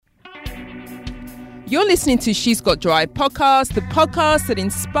You're listening to She's Got Drive podcast, the podcast that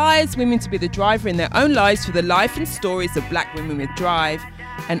inspires women to be the driver in their own lives through the life and stories of Black women with drive.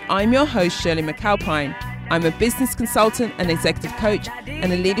 And I'm your host, Shirley McAlpine. I'm a business consultant and executive coach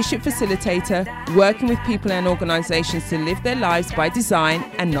and a leadership facilitator working with people and organizations to live their lives by design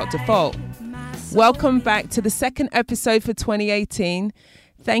and not default. Welcome back to the second episode for 2018.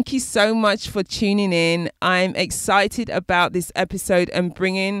 Thank you so much for tuning in. I'm excited about this episode and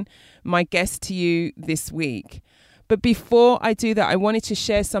bringing my guest to you this week. But before I do that, I wanted to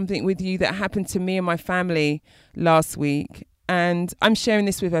share something with you that happened to me and my family last week. And I'm sharing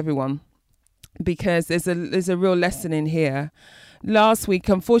this with everyone because there's a real lesson in here. Last week,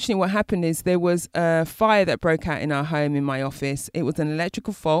 unfortunately, what happened is there was a fire that broke out in our home in my office. It was an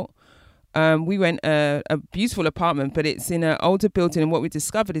electrical fault. We rent a beautiful apartment, but it's in an older building. And what we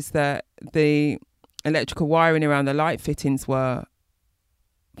discovered is that the electrical wiring around the light fittings were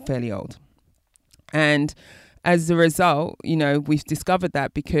fairly old. And as a result, we've discovered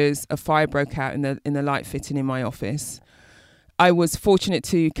that because a fire broke out in the light fitting in my office. I was fortunate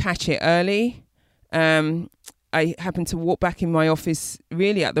to catch it early. I happened to walk back in my office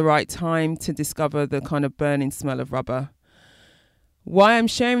really at the right time to discover the kind of burning smell of rubber. Why I'm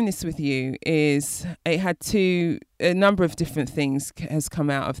sharing this with you is it had a number of different things has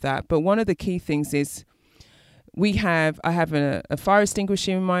come out of that. But one of the key things is I have a fire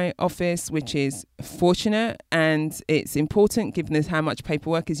extinguisher in my office, which is fortunate, and it's important given how much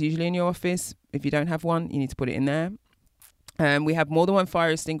paperwork is usually in your office. If you don't have one, you need to put it in there. We have more than one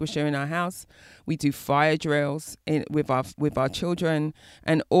fire extinguisher in our house. We do fire drills with our children,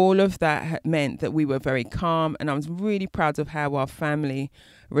 and all of that meant that we were very calm. And I was really proud of how our family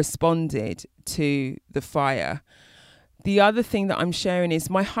responded to the fire. The other thing that I'm sharing is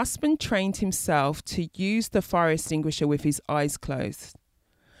my husband trained himself to use the fire extinguisher with his eyes closed.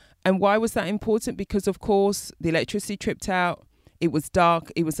 And why was that important? Because, of course, the electricity tripped out. It was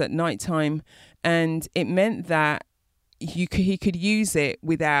dark. It was at nighttime. And it meant that he could use it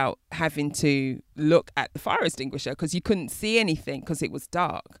without having to look at the fire extinguisher because you couldn't see anything because it was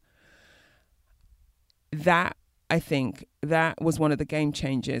dark. I think that was one of the game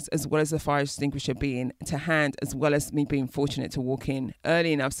changers, as well as the fire extinguisher being to hand, as well as me being fortunate to walk in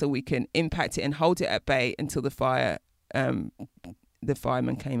early enough so we can impact it and hold it at bay until the firemen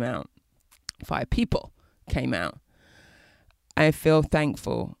came out, fire people came out. I feel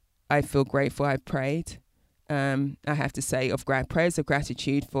thankful. I feel grateful. I prayed. I have to say, prayers of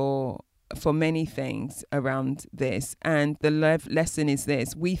gratitude for many things around this. And the lesson is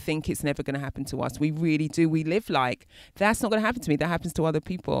this: we think it's never going to happen to us. We really do. We live like that's not going to happen to me. That happens to other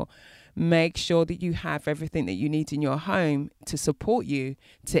people. Make sure that you have everything that you need in your home to support you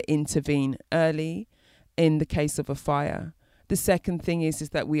to intervene early in the case of a fire. The second thing is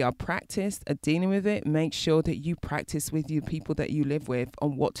that we are practiced at dealing with it. Make sure that you practice with your people that you live with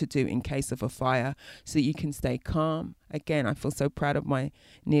on what to do in case of a fire so that you can stay calm. Again, I feel so proud of my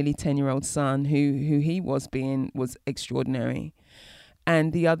nearly 10-year-old son who he was extraordinary.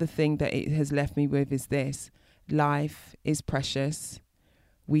 And the other thing that it has left me with is this: life is precious.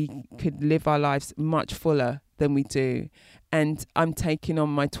 We could live our lives much fuller than we do. And I'm taking on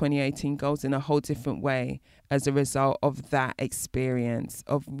my 2018 goals in a whole different way as a result of that experience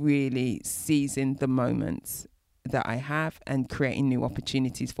of really seizing the moments that I have and creating new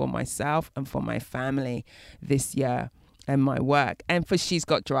opportunities for myself and for my family this year and my work and for She's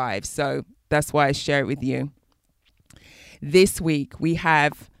Got Drive. So that's why I share it with you. This week we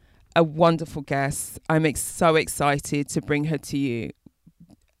have a wonderful guest. I'm so excited to bring her to you.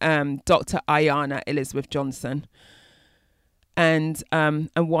 Dr. Ayana Elizabeth Johnson. And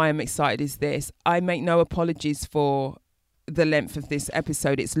why I'm excited is this: I make no apologies for the length of this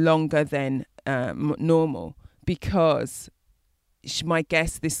episode. It's longer than normal because my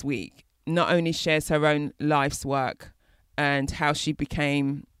guest this week not only shares her own life's work and how she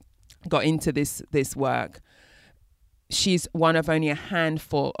got into this work. She's one of only a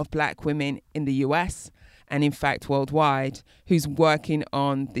handful of Black women in the US and in fact worldwide who's working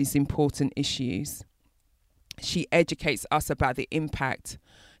on these important issues. She educates us about the impact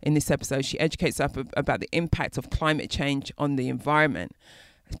in this episode. She educates us about the impact of climate change on the environment,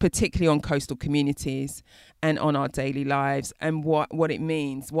 particularly on coastal communities and on our daily lives and what it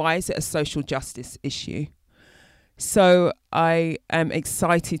means. Why is it a social justice issue? So I am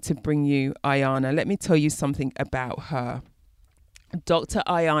excited to bring you Ayana. Let me tell you something about her. Dr.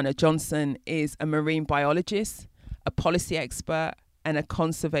 Ayana Johnson is a marine biologist, a policy expert, and a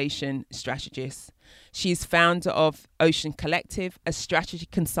conservation strategist. She is founder of Ocean Collective, a strategy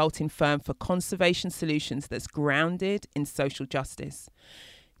consulting firm for conservation solutions that's grounded in social justice.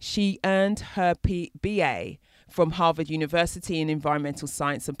 She earned her BA from Harvard University in Environmental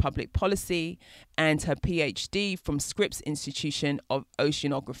Science and Public Policy and her PhD from Scripps Institution of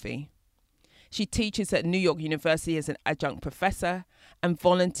Oceanography. She teaches at New York University as an adjunct professor and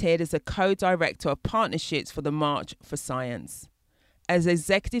volunteered as a co-director of partnerships for the March for Science. As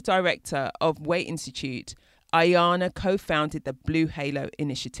executive director of Waitt Institute, Ayana co-founded the Blue Halo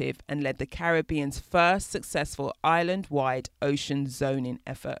Initiative and led the Caribbean's first successful island-wide ocean zoning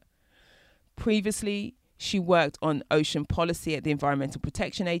effort. Previously, she worked on ocean policy at the Environmental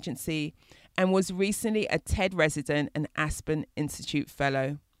Protection Agency and was recently a TED resident and Aspen Institute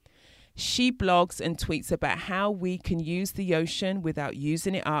fellow. She blogs and tweets about how we can use the ocean without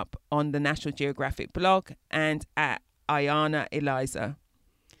using it up on the National Geographic blog and at Ayana Eliza.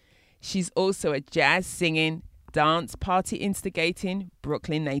 She's also a jazz singing, dance party instigating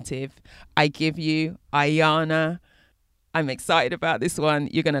Brooklyn native. I give you Ayana. I'm excited about this one.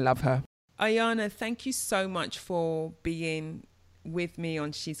 You're going to love her. Ayana, thank you so much for being with me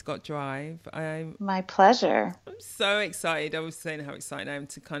on She's Got Drive. My pleasure. I'm so excited. I was saying how excited I am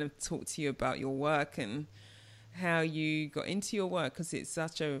to kind of talk to you about your work and how you got into your work, because it's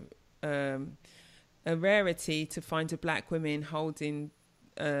such a rarity to find a Black woman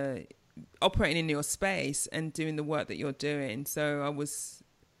operating in your space and doing the work that you're doing. So I was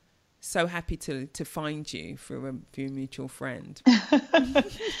so happy to find you through a mutual friend.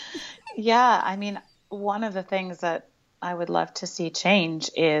 Yeah, I mean, one of the things that I would love to see change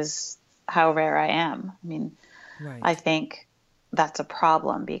is how rare I am. I mean, right. I think that's a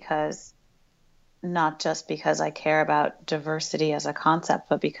problem because not just because I care about diversity as a concept,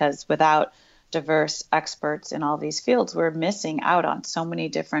 but because without diverse experts in all these fields, we're missing out on so many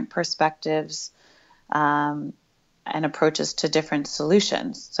different perspectives and approaches to different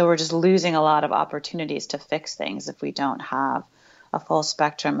solutions. So we're just losing a lot of opportunities to fix things if we don't have a full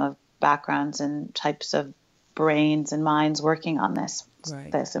spectrum of backgrounds and types of brains and minds working on this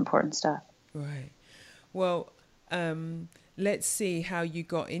important stuff. Right. Well, let's see how you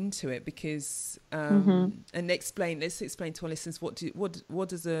got into it, because and let's explain to our listeners what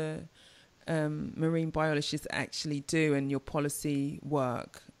does a marine biologist actually do and your policy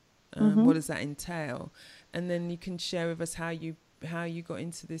work. What does that entail? And then you can share with us how you got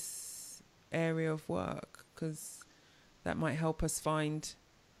into this area of work, because that might help us find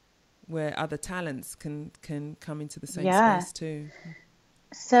where other talents can come into the same space too.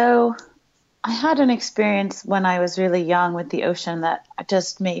 So I had an experience when I was really young with the ocean that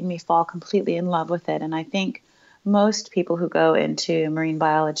just made me fall completely in love with it. And I think most people who go into marine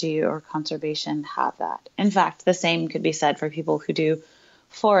biology or conservation have that. In fact, the same could be said for people who do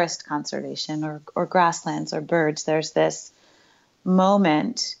forest conservation or grasslands or birds. There's this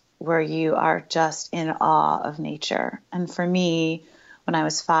moment where you are just in awe of nature. And for me, when I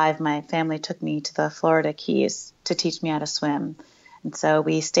was 5, my family took me to the Florida Keys to teach me how to swim. And so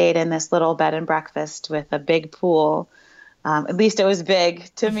we stayed in this little bed and breakfast with a big pool. At least it was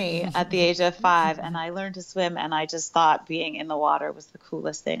big to me at the age of 5. And I learned to swim, and I just thought being in the water was the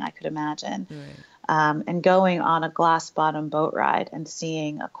coolest thing I could imagine. Right. And going on a glass bottom boat ride and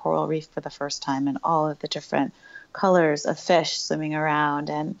seeing a coral reef for the first time and all of the different colors of fish swimming around.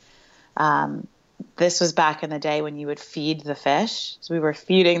 And this was back in the day when you would feed the fish. So we were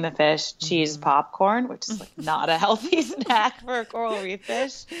feeding the fish cheese popcorn, which is like not a healthy snack for a coral reef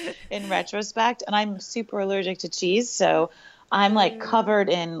fish in retrospect. And I'm super allergic to cheese. So I'm like covered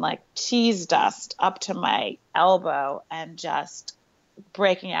in like cheese dust up to my elbow and just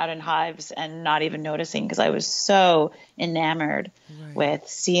breaking out in hives and not even noticing, because I was so enamored with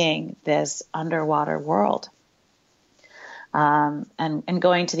seeing this underwater world. And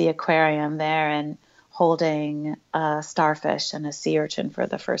going to the aquarium there and holding a starfish and a sea urchin for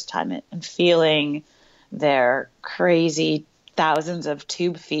the first time and feeling their crazy thousands of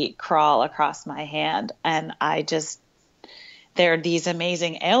tube feet crawl across my hand. And they're these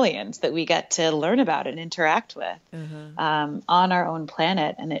amazing aliens that we get to learn about and interact with on our own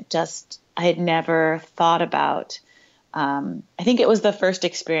planet. And I had never thought about, I think it was the first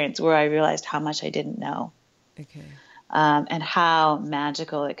experience where I realized how much I didn't know. Okay. And how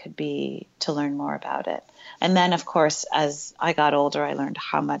magical it could be to learn more about it. And then, of course, as I got older, I learned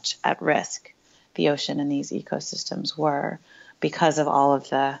how much at risk the ocean and these ecosystems were because of all of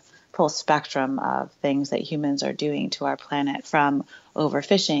the full spectrum of things that humans are doing to our planet, from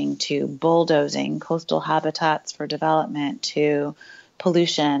overfishing to bulldozing coastal habitats for development to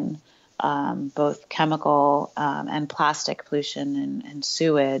pollution, both chemical and plastic pollution and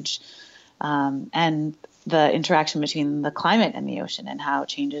sewage, and the interaction between the climate and the ocean and how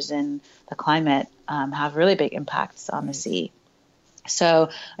changes in the climate have really big impacts on the sea. So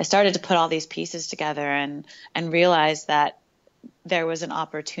I started to put all these pieces together and realized that there was an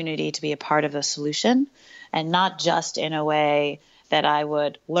opportunity to be a part of the solution, and not just in a way that I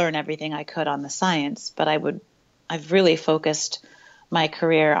would learn everything I could on the science, but I've really focused my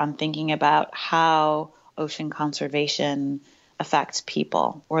career on thinking about how ocean conservation affects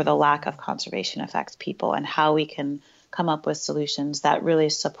people, or the lack of conservation affects people, and how we can come up with solutions that really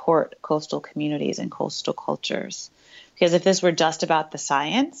support coastal communities and coastal cultures. Because if this were just about the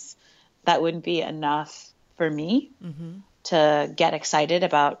science, that wouldn't be enough for me to get excited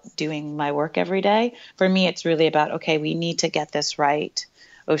about doing my work every day. For me, it's really about, okay, we need to get this right,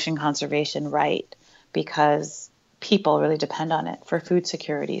 ocean conservation right, because people really depend on it for food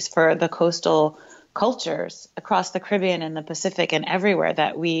securities, for the coastal cultures across the Caribbean and the Pacific and everywhere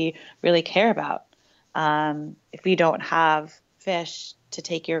that we really care about. If we don't have fish to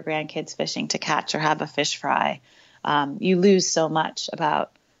take your grandkids fishing to catch or have a fish fry, you lose so much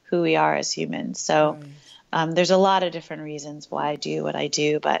about who we are as humans. So there's a lot of different reasons why I do what I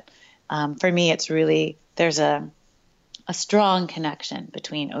do, but for me, it's really, there's a strong connection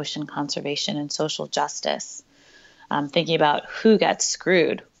between ocean conservation and social justice. Thinking about who gets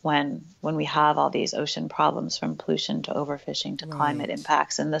screwed when we have all these ocean problems, from pollution to overfishing to climate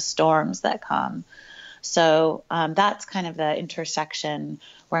impacts and the storms that come. So that's kind of the intersection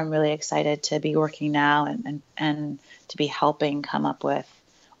where I'm really excited to be working now and to be helping come up with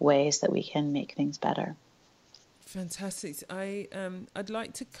ways that we can make things better. Fantastic. I'd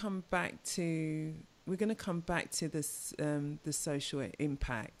like to come back to. We're going to come back to this the social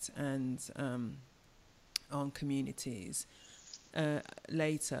impact and on communities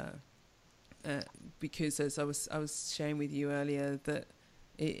later, because as I was sharing with you earlier, that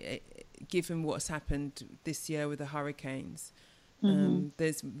given what's happened this year with the hurricanes,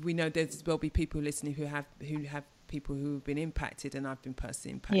 there'll be people listening who have people who have been impacted, and I've been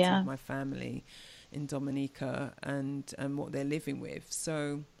personally impacted with my family in Dominica and what they're living with.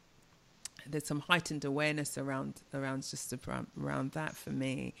 So there's some heightened awareness around that for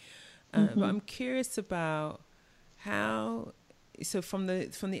me. But I'm curious about how. So from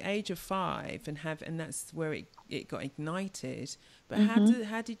the age of 5 and that's where it got ignited. But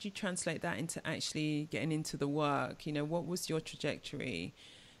how did you translate that into actually getting into the work? You know, what was your trajectory,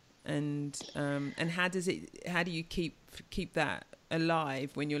 and how do you keep that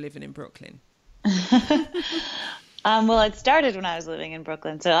alive when you're living in Brooklyn? Well, it started when I was living in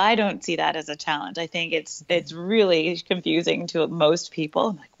Brooklyn, so I don't see that as a challenge. I think it's really confusing to most people.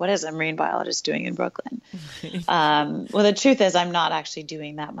 I'm like, what is a marine biologist doing in Brooklyn? Well, the truth is, I'm not actually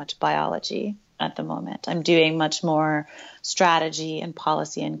doing that much biology at the moment. I'm doing much more strategy and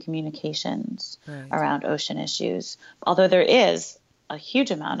policy and communications around ocean issues. Although there is a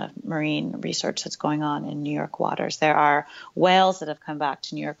huge amount of marine research that's going on in New York waters. There are whales that have come back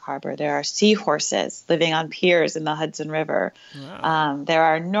to New York Harbor. There are seahorses living on piers in the Hudson River. Wow. There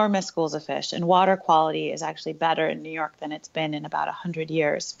are enormous schools of fish, and water quality is actually better in New York than it's been in about 100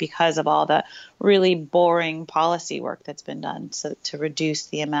 years because of all the really boring policy work that's been done to reduce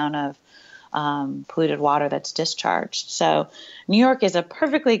the amount of polluted water that's discharged. So New York is a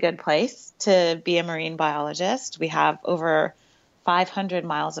perfectly good place to be a marine biologist. We have over 500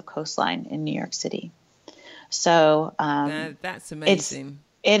 miles of coastline in New York City. So that's amazing.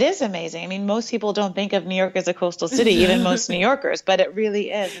 It is amazing. I mean, most people don't think of New York as a coastal city, even most New Yorkers, but it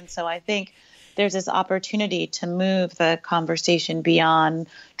really is. And so I think there's this opportunity to move the conversation beyond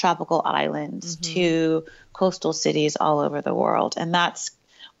tropical islands to coastal cities all over the world. And that's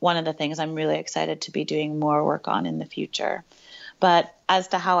one of the things I'm really excited to be doing more work on in the future. But as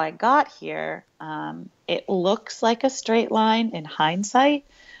to how I got here, it looks like a straight line in hindsight,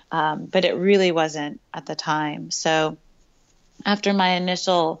 but it really wasn't at the time. So after my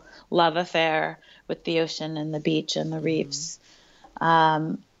initial love affair with the ocean and the beach and the reefs,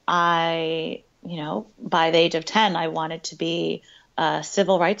 by the age of 10, I wanted to be a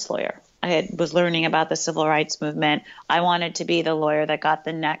civil rights lawyer. I was learning about the civil rights movement. I wanted to be the lawyer that got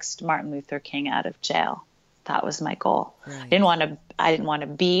the next Martin Luther King out of jail. That was my goal. Right. I didn't want to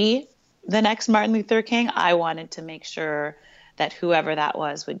be the next Martin Luther King. I wanted to make sure that whoever that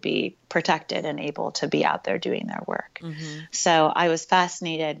was would be protected and able to be out there doing their work. So I was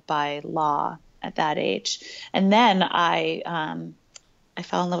fascinated by law at that age. And then I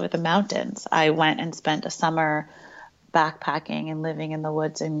fell in love with the mountains. I went and spent a summer backpacking and living in the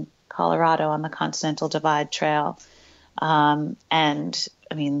woods in Colorado on the Continental Divide Trail. And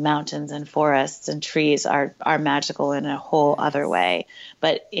I mean, mountains and forests and trees are magical in a whole other way.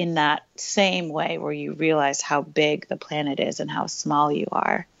 But in that same way where you realize how big the planet is and how small you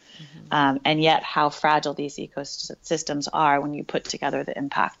are. and yet how fragile these ecosystems are when you put together the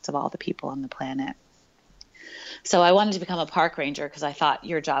impacts of all the people on the planet. So I wanted to become a park ranger because I thought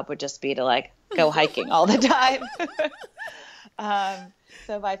your job would just be to like go hiking all the time.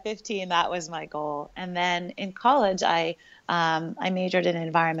 So by 15, that was my goal. And then in college, I majored in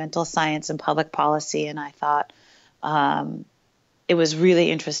environmental science and public policy, and I thought it was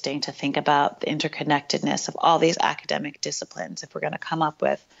really interesting to think about the interconnectedness of all these academic disciplines if we're going to come up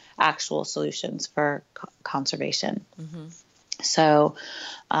with actual solutions for conservation. So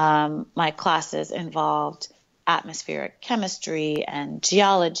my classes involved atmospheric chemistry and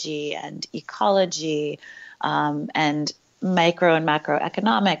geology and ecology and micro and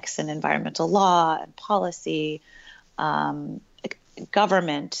macroeconomics and environmental law and policy,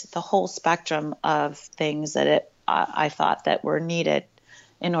 government, the whole spectrum of things that I thought that were needed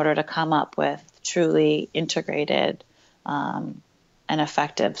in order to come up with truly integrated and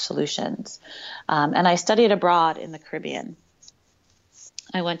effective solutions. And I studied abroad in the Caribbean.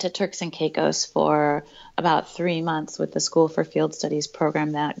 I went to Turks and Caicos for about 3 months with the School for Field Studies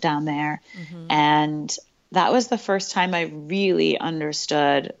program down there. And that was the first time I really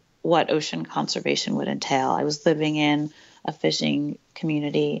understood what ocean conservation would entail. I was living in a fishing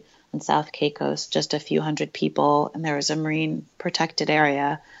community in South Caicos, just a few hundred people, and there was a marine protected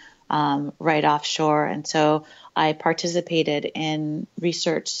area right offshore. And so I participated in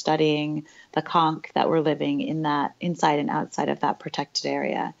research studying the conch that were living in that inside and outside of that protected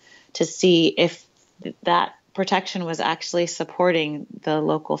area to see if that protection was actually supporting the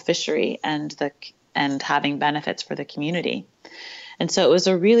local fishery and having benefits for the community. And so it was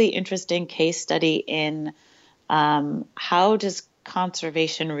a really interesting case study in how does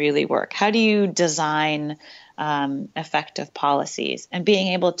conservation really work? How do you design effective policies? And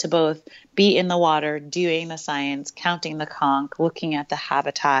being able to both be in the water, doing the science, counting the conch, looking at the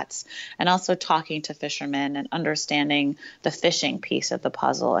habitats, and also talking to fishermen and understanding the fishing piece of the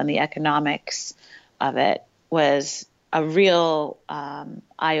puzzle and the economics of it was a real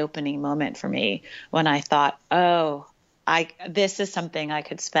eye-opening moment for me when I thought, oh, this is something I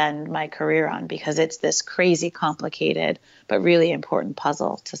could spend my career on because it's this crazy complicated but really important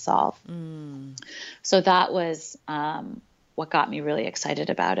puzzle to solve. So that was what got me really excited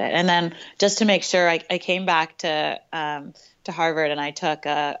about it. And then just to make sure, I came back to Harvard and I took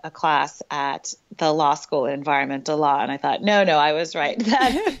a class at the law school in environmental law, and I thought, no, I was right.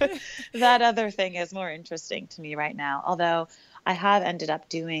 That other thing is more interesting to me right now. Although I have ended up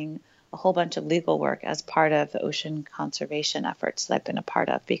doing a whole bunch of legal work as part of the ocean conservation efforts that I've been a part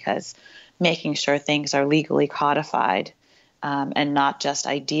of, because making sure things are legally codified and not just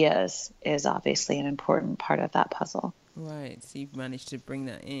ideas is obviously an important part of that puzzle. Right. So you've managed to bring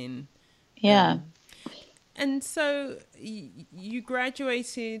that in. Yeah. And so you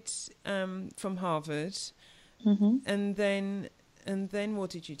graduated from Harvard, and then what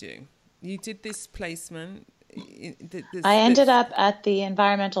did you do? You did this placement. I ended up at the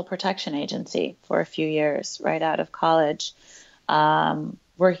Environmental Protection Agency for a few years right out of college,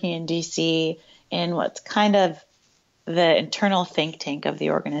 working in DC in what's kind of the internal think tank of the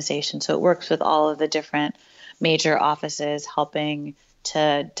organization. So it works with all of the different major offices helping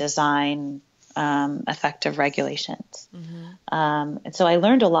to design effective regulations. And so I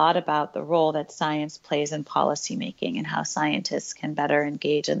learned a lot about the role that science plays in policymaking and how scientists can better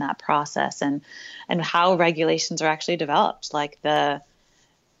engage in that process and how regulations are actually developed, like the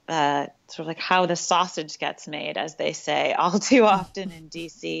sort of like how the sausage gets made, as they say all too often in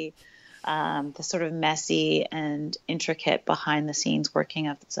DC, the sort of messy and intricate behind the scenes working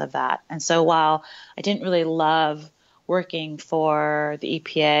of that. And so while I didn't really love working for the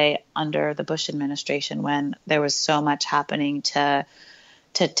EPA under the Bush administration when there was so much happening to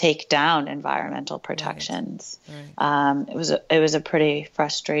take down environmental protections. Right. It was a pretty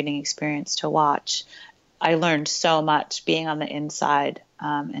frustrating experience to watch. I learned so much being on the inside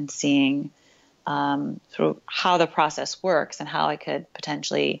and seeing through how the process works and how I could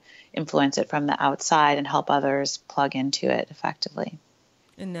potentially influence it from the outside and help others plug into it effectively.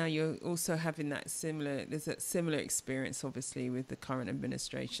 And now you're also having there's that similar experience, obviously, with the current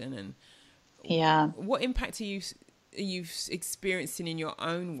administration. And what impact are you experiencing in your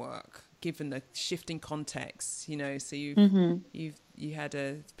own work, given the shifting context? So you had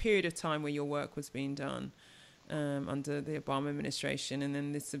a period of time where your work was being done under the Obama administration, and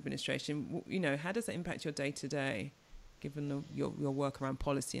then this administration. How does that impact your day to day, given your work around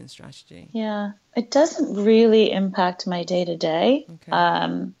policy and strategy? Yeah, it doesn't really impact my day to day.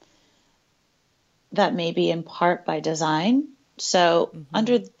 That may be in part by design. So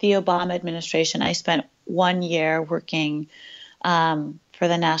under the Obama administration, I spent 1 year working for for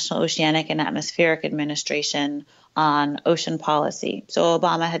the National Oceanic and Atmospheric Administration on ocean policy. So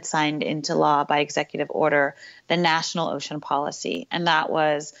Obama had signed into law by executive order the National Ocean Policy, and that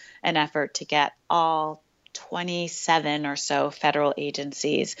was an effort to get all 27 or so federal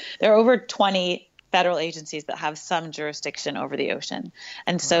agencies. There are over 20 federal agencies that have some jurisdiction over the ocean.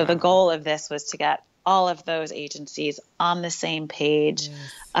 And so the goal of this was to get all of those agencies on the same page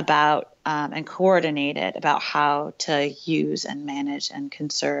about and coordinated about how to use and manage and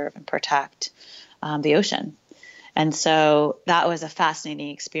conserve and protect the ocean. And so that was a fascinating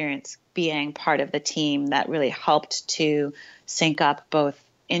experience, being part of the team that really helped to sync up both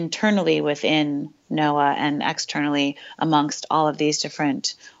internally within NOAA and externally amongst all of these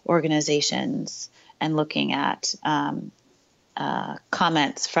different organizations, and looking at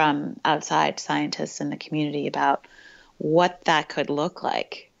comments from outside scientists in the community about what that could look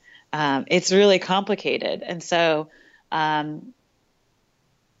like. It's really complicated. And so, and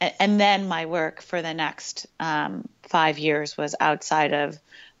then my work for the next 5 years was outside of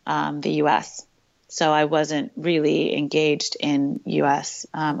the U.S. So I wasn't really engaged in U.S.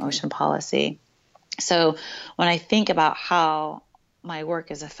 Ocean policy. So when I think about how my work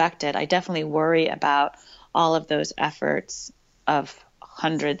is affected, I definitely worry about all of those efforts of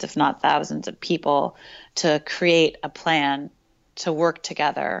hundreds, if not thousands of people to create a plan to work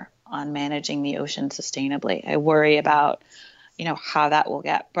together on managing the ocean sustainably. I worry about, how that will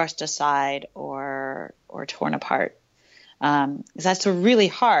get brushed aside or torn apart. That's really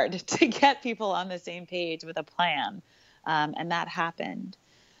hard to get people on the same page with a plan. And that happened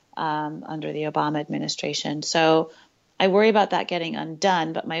under the Obama administration. So I worry about that getting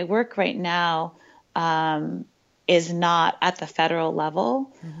undone. But my work right now is not at the federal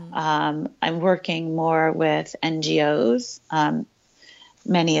level. Mm-hmm. I'm working more with NGOs,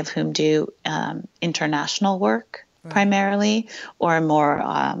 many of whom do international work. Right. Primarily, or more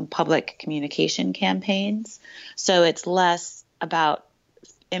public communication campaigns. So it's less about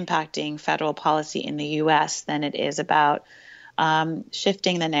impacting federal policy in the U.S. than it is about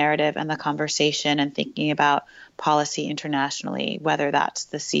shifting the narrative and the conversation and thinking about policy internationally, whether that's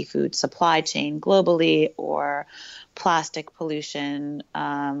the seafood supply chain globally or plastic pollution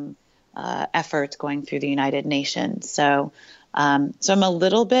efforts going through the United Nations. So I'm a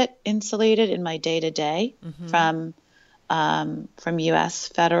little bit insulated in my day-to-day from U.S.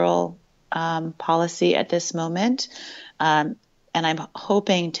 federal policy at this moment. And I'm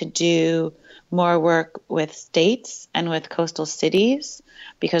hoping to do more work with states and with coastal cities,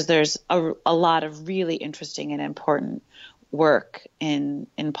 because there's a lot of really interesting and important work in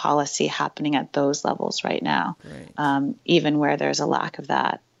policy happening at those levels right now, even where there's a lack of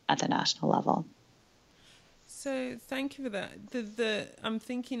that at the national level. So thank you for that. I'm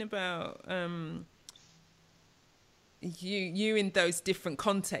thinking about you in those different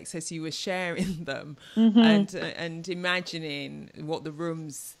contexts as you were sharing them, and imagining what the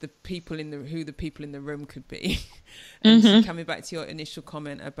people in the room could be. And so coming back to your initial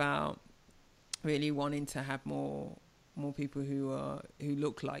comment about really wanting to have more people who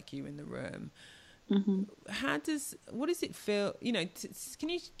look like you in the room. What does it feel?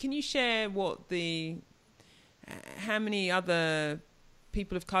 Can you share how many other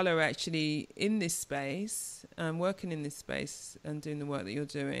people of colour are actually in this space, working in this space and doing the work that you're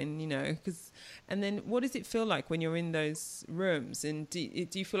doing, and then what does it feel like when you're in those rooms, and do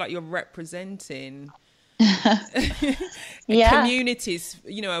you feel like you're representing communities,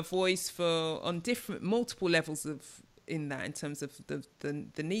 a voice on multiple levels in terms of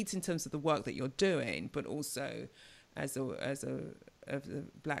the needs, in terms of the work that you're doing, but also as a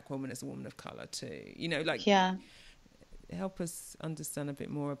black woman, as a woman of colour too, help us understand a bit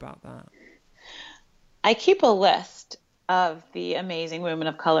more about that. I keep a list of the amazing women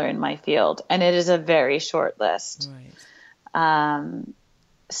of color in my field, and it is a very short list. Right.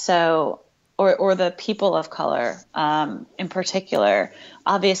 Or the people of color in particular.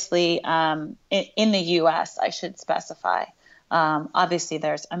 Obviously, in the U.S., I should specify. Obviously,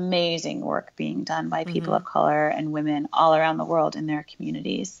 there's amazing work being done by people of color and women all around the world in their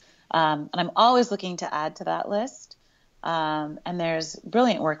communities. And I'm always looking to add to that list. And there's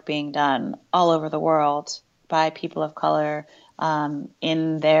brilliant work being done all over the world by people of color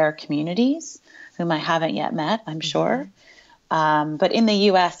in their communities, whom I haven't yet met, I'm sure. But in the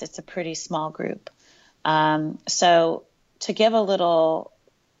U.S., it's a pretty small group. So to give a little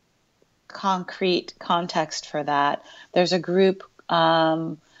concrete context for that, there's a group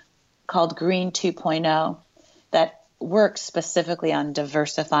called Green 2.0 that works specifically on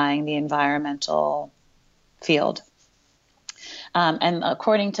diversifying the environmental field. And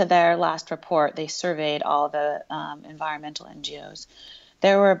according to their last report, they surveyed all the environmental NGOs.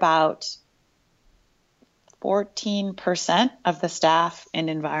 there were about 14% of the staff in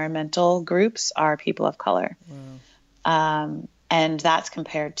environmental groups are people of color. And that's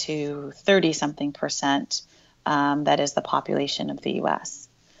compared to 30-something% that is the population of the U.S.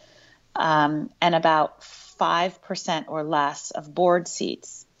 And about 5% or less of board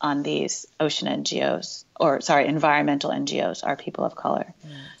seats on these environmental NGOs are people of color.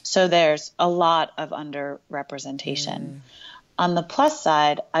 So there's a lot of underrepresentation. On the plus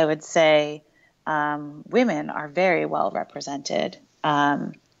side, I would say women are very well represented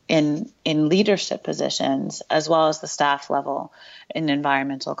in leadership positions, as well as the staff level in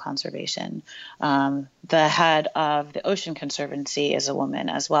environmental conservation. The head of the Ocean Conservancy is a woman,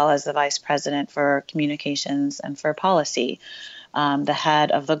 as well as the vice president for communications and for policy. The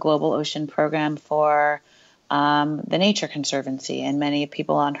head of the Global Ocean Program for the Nature Conservancy, and many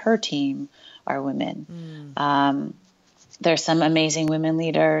people on her team are women. There's some amazing women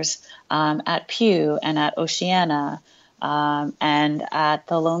leaders at Pew and at Oceana and at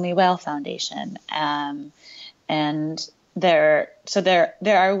the Lonely Whale Foundation. And there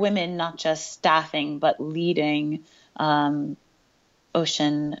are women not just staffing, but leading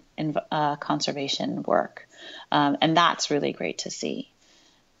ocean conservation work. And that's really great to see.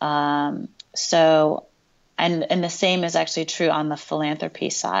 And the same is actually true on the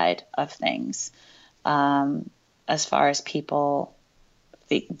philanthropy side of things. As far as people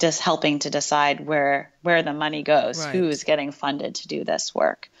just helping to decide where the money goes, who is getting funded to do this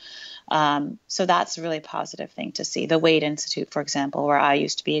work. So that's a really positive thing to see. The Wade Institute, for example, where I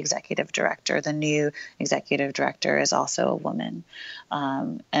used to be executive director, the new executive director is also a woman.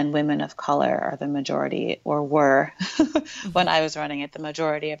 And women of color are the majority, or were, when I was running it, the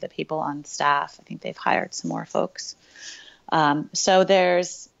majority of the people on staff. I think they've hired some more folks. So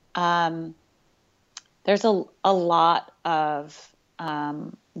there's a lot of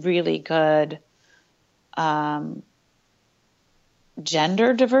really good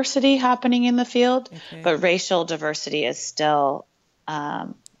gender diversity happening in the field, but racial diversity is still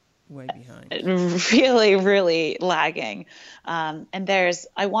way behind. Really, really lagging. And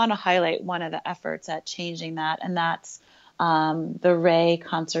I want to highlight one of the efforts at changing that, and that's the Ray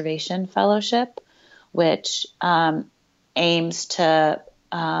Conservation Fellowship, which aims to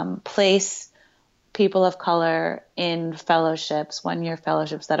place people of color in fellowships, one-year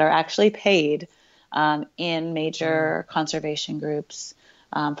fellowships that are actually paid in major conservation groups,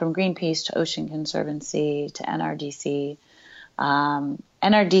 from Greenpeace to Ocean Conservancy to NRDC.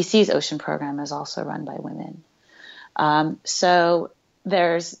 NRDC's ocean program is also run by women. So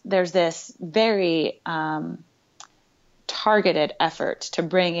there's this very targeted effort to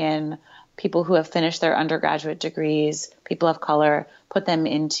bring in people who have finished their undergraduate degrees, people of color, put them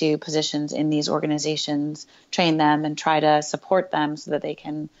into positions in these organizations, train them, and try to support them so that they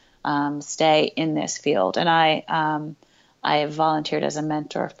can stay in this field. And I have volunteered as a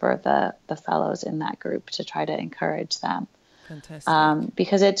mentor for the fellows in that group to try to encourage them. Fantastic.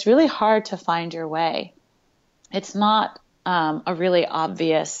 Because it's really hard to find your way. It's not a really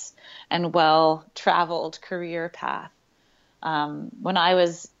obvious and well-traveled career path. When I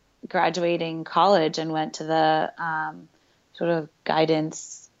was graduating college and went to the sort of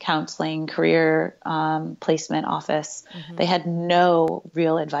guidance, counseling, career placement office, they had no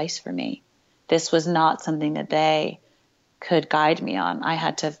real advice for me. This was not something that they could guide me on. I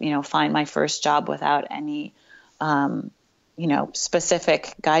had to, find my first job without any,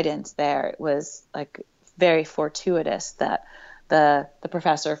 specific guidance there. It was like very fortuitous that the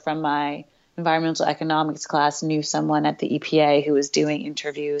professor from my environmental economics class knew someone at the EPA who was doing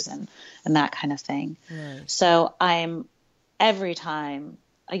interviews and that kind of thing. Right. So every time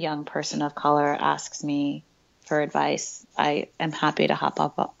a young person of color asks me for advice, I am happy to hop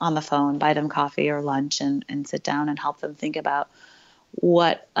up on the phone, buy them coffee or lunch, and sit down and help them think about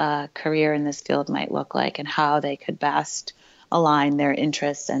what a career in this field might look like and how they could best align their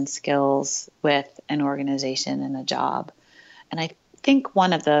interests and skills with an organization and a job. And I think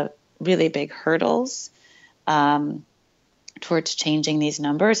one of the really big hurdles towards changing these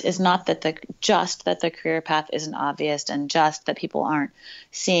numbers is not that the career path isn't obvious and just that people aren't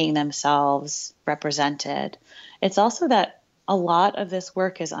seeing themselves represented. It's also that a lot of this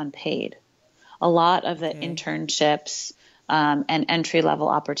work is unpaid. A lot of the internships and entry-level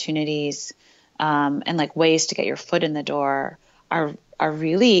opportunities and like ways to get your foot in the door are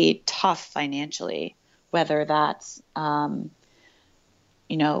really tough financially, whether that's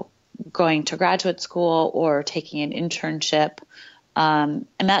going to graduate school or taking an internship. And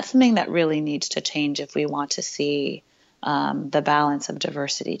that's something that really needs to change if we want to see the balance of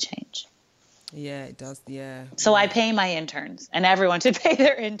diversity change. Yeah, it does. Yeah, So I yeah. pay my interns, and everyone should pay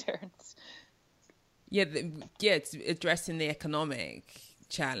their interns. Yeah, yeah, it's addressing the economic Yeah.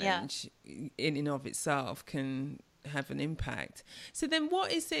 challenge in and of itself can have an impact. So then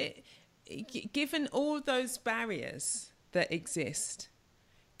what is it, given all those barriers that exist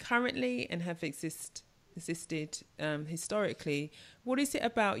currently and have existed historically, what is it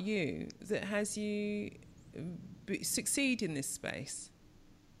about you that has you succeed in this space?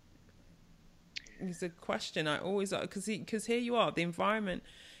 It's a question I always ask, because here you are, the environment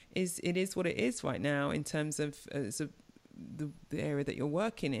is what it is right now in terms of the area that you're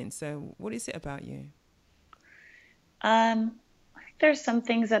working in. So what is it about you? I think there's some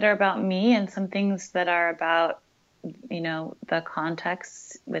things that are about me and some things that are about, the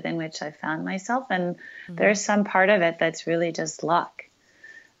context within which I found myself. And Mm-hmm. there's some part of it that's really just luck,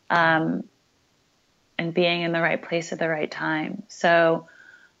 um, and being in the right place at the right time. So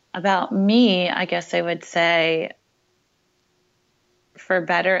about me, I guess I would say, for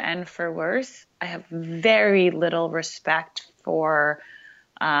better and for worse, I have very little respect for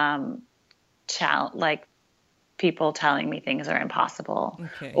um, like people telling me things are impossible,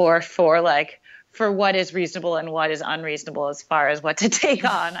 Okay. or for what is reasonable and what is unreasonable as far as what to take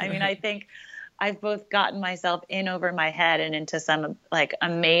on. I mean, I Right. think I've both gotten myself in over my head and into some like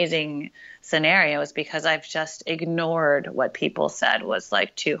amazing scenarios because I've just ignored what people said was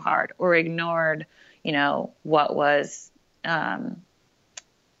like too hard, or ignored, what was um,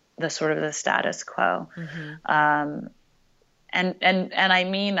 the sort of the status quo. Mm-hmm. Um, and I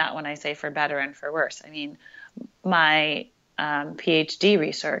mean that when I say for better and for worse. I mean, my PhD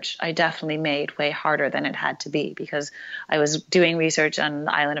research, I definitely made way harder than it had to be, because I was doing research on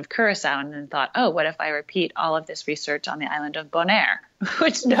the island of Curacao and then thought, oh, what if I repeat all of this research on the island of Bonaire,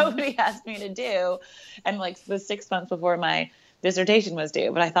 which nobody asked me to do, and like was 6 months before my dissertation was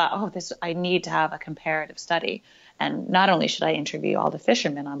due. But I thought, oh, I need to have a comparative study. And not only should I interview all the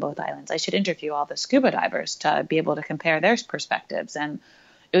fishermen on both islands, I should interview all the scuba divers to be able to compare their perspectives. And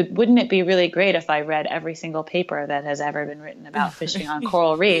wouldn't it be really great if I read every single paper that has ever been written about fishing on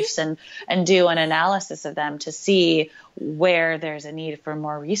coral reefs, and do an analysis of them to see where there's a need for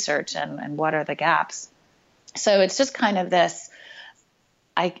more research, and what are the gaps. So it's just kind of this,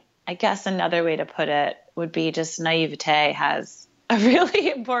 I guess another way to put it would be just naivete has a really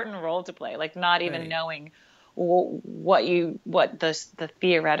important role to play, like not even Right. knowing what the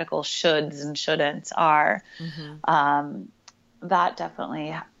theoretical shoulds and shouldn'ts are. Mm-hmm. That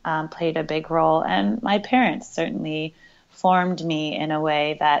definitely played a big role. And my parents certainly formed me in a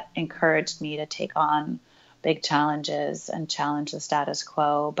way that encouraged me to take on big challenges and challenge the status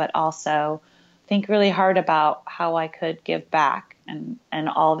quo, but also think really hard about how I could give back. And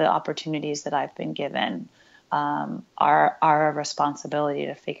all the opportunities that I've been given are a responsibility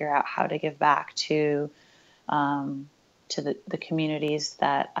to figure out how to give back to the communities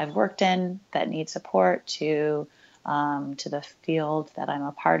that I've worked in that need support, to the field that I'm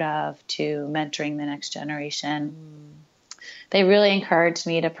a part of, to mentoring the next generation. They really encouraged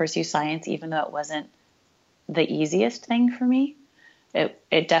me to pursue science, even though it wasn't the easiest thing for me.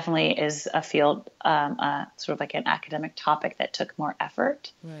 It definitely is a field, sort of like an academic topic that took more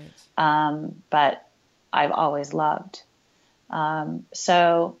effort, Right. but I've always loved.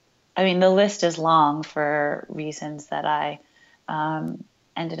 So, I mean, the list is long for reasons that I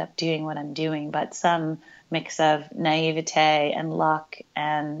ended up doing what I'm doing, but some mix of naivete and luck,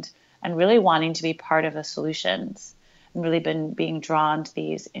 and really wanting to be part of the solutions, and really been being drawn to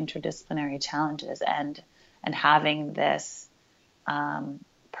these interdisciplinary challenges, and having this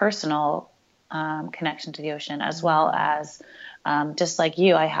personal connection to the ocean, as well as just like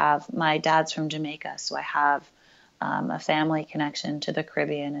you, my dad's from Jamaica, so I have a family connection to the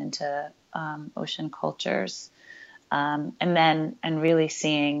Caribbean and to ocean cultures. And really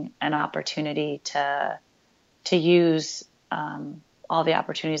seeing an opportunity to use all the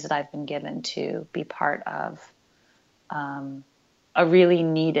opportunities that I've been given to be part of a really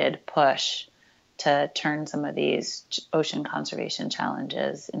needed push to turn some of these ocean conservation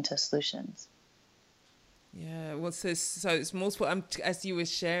challenges into solutions. Yeah. Well, so it's multiple. As you were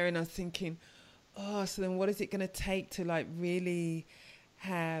sharing, I was thinking, oh, so then what is it going to take to like really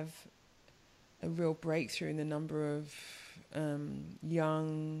have a real breakthrough in the number of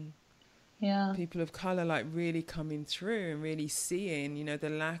young Yeah. people of color like really coming through and really seeing, the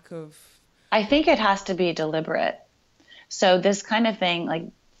lack of. I think it has to be deliberate. So this kind of thing, like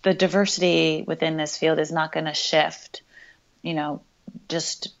the diversity within this field is not going to shift,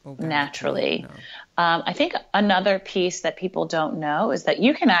 just Organically, naturally. no. I think another piece that people don't know is that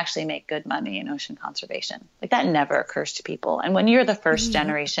you can actually make good money in ocean conservation. Like that never occurs to people. And when you're the first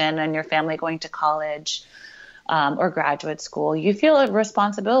generation and your family going to college or graduate school, you feel a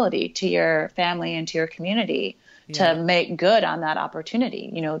responsibility to your family and to your community to make good on that opportunity,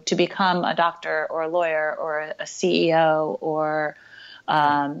 you know, to become a doctor or a lawyer or a CEO or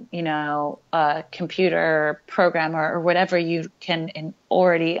you know, a computer programmer or whatever you can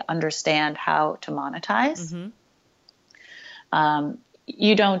already understand how to monetize.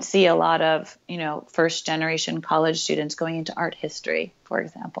 You don't see a lot of, you know, first generation college students going into art history, for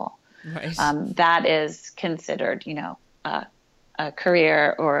example. Right. That is considered, you know, a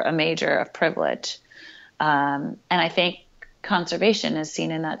career or a major of privilege. And I think conservation is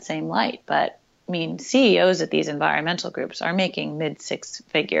seen in that same light. But I mean, CEOs at these environmental groups are making mid-six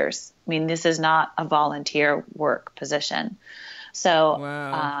figures. I mean, this is not a volunteer work position. So,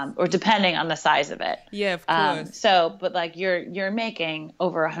 Wow. or depending on the size of it. Yeah, of course. So, but like you're making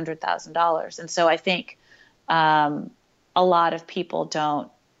over $100,000. And so I think a lot of people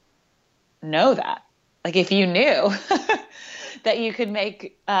don't know that. Like if you knew that you could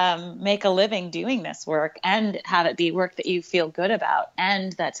make a living doing this work and have it be work that you feel good about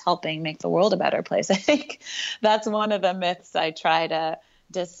and that's helping make the world a better place. I think that's one of the myths I try to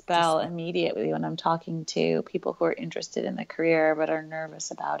dispel immediately when I'm talking to people who are interested in the career but are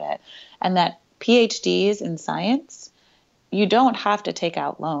nervous about it. And that PhDs in science, you don't have to take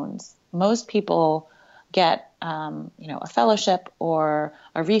out loans. Most people get you know, a fellowship or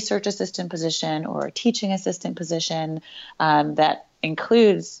a research assistant position or a teaching assistant position that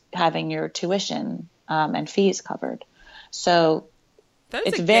includes having your tuition and fees covered. So Those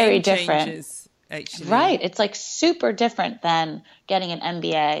it's are very game different. changers, actually. Right. It's like super different than getting an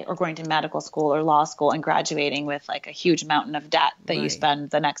MBA or going to medical school or law school and graduating with like a huge mountain of debt that you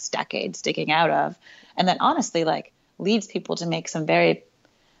spend the next decade sticking out of. And then honestly, like leads people to make some very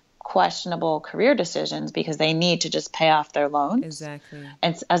questionable career decisions because they need to just pay off their loans. Exactly.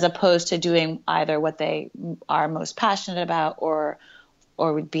 And as opposed to doing either what they are most passionate about or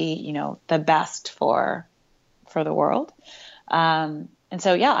would be, you know, the best for the world. And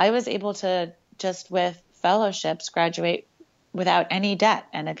so, yeah, I was able to just with fellowships graduate without any debt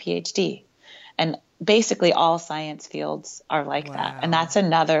and a PhD. And basically all science fields are like that. And that's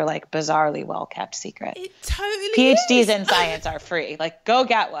another like bizarrely well-kept secret. It totally PhDs is. in science are free. Like go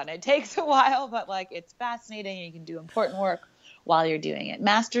get one. It takes a while, but like it's fascinating. You can do important work while you're doing it.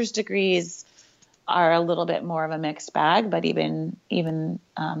 Master's degrees are a little bit more of a mixed bag, but even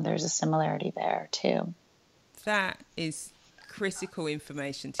there's a similarity there too. That is critical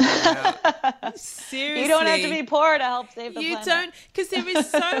information to get out. Seriously. You don't have to be poor to help save the planet. You don't, because there is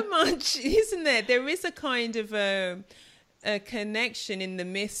so much, isn't there? There is a kind of a connection in the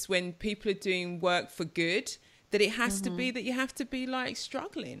myths when people are doing work for good, that it has to be that you have to be like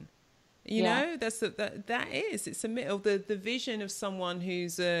struggling. You know, it's a myth of the vision of someone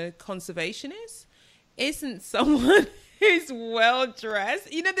who's a conservationist isn't someone who's well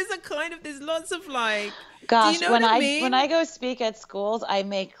dressed. You know, there's lots of like, gosh, do you know when what I mean? When I go speak at schools, I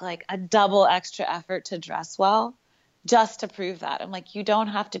make like a double extra effort to dress well just to prove that. I'm like, you don't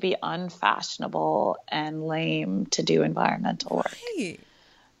have to be unfashionable and lame to do environmental work. Right.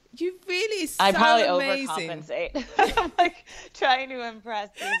 You really so I probably amazing. overcompensate. I'm like trying to impress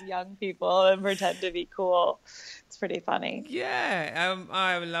these young people and pretend to be cool. It's pretty funny. Yeah,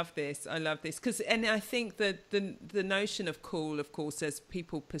 I love this. And I think that the notion of cool, of course, as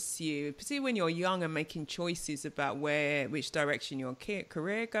people pursue when you're young and making choices about which direction your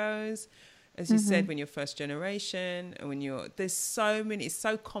career goes. As you said, when you're first generation, and when there's so many, it's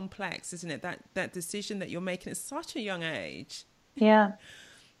so complex, isn't it? That decision that you're making at such a young age. Yeah.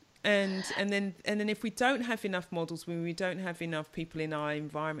 And then if we don't have enough models, when we don't have enough people in our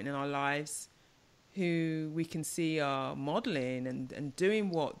environment, in our lives, who we can see are modeling and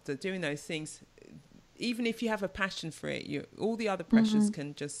doing those things, even if you have a passion for it, all the other pressures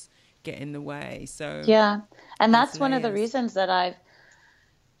can just get in the way. So yeah, and that's one of the reasons that I've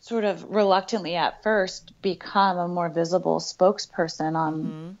sort of reluctantly at first become a more visible spokesperson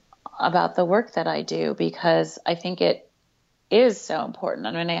on about the work that I do, because I think it is so important.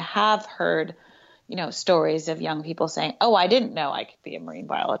 I mean, I have heard, you know, stories of young people saying, "Oh, I didn't know I could be a marine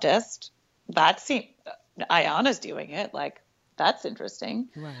biologist. Ayana's doing it. Like, that's interesting."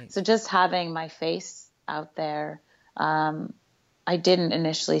 Right. So just having my face out there, I didn't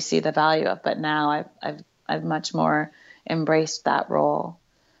initially see the value of, but now I've much more embraced that role.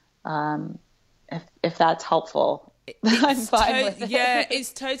 If that's helpful, I'm fine with it. Yeah,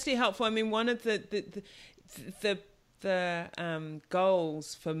 it's totally helpful. I mean, one of the the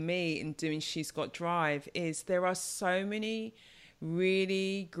goals for me in doing She's Got Drive is there are so many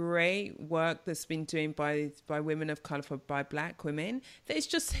really great work that's been doing by women of color, by Black women, that is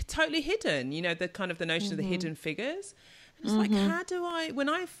just totally hidden. You know, the kind of the notion of the hidden figures. And it's like, how do I? When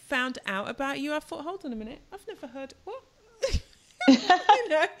I found out about you, I thought, hold on a minute, I've never heard what. You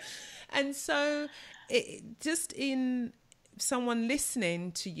know, and so just in someone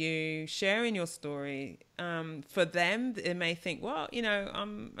listening to you sharing your story, for them, they may think, well, you know,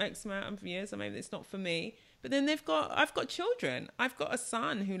 I'm X amount of years, or maybe it's not for me. But then I've got children. I've got a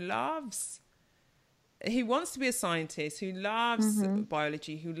son who wants to be a scientist, who loves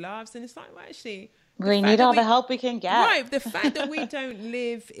biology, who loves, and it's like, well, actually, we need all the help we can get. Right. The fact that we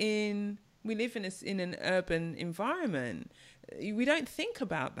live in an urban environment, we don't think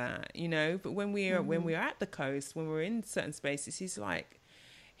about that, you know. But when we're at the coast, when we're in certain spaces, he's like,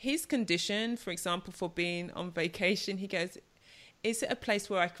 his condition, for example, for being on vacation, he goes, is it a place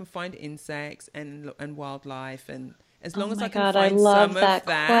where I can find insects and wildlife, and as long as I can find some of that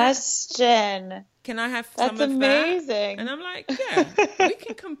question, can I have some of that? That's amazing. And I'm like, yeah, we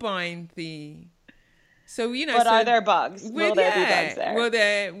can combine the. So, you know, but are there bugs? Will there be bugs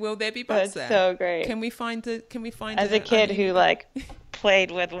there? Will there be bugs there? That's so great. Can we find as a kid who like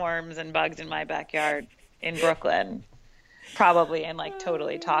played with worms and bugs in my backyard in Brooklyn, probably in like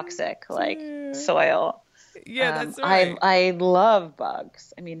totally toxic like soil. Yeah, that's right. I love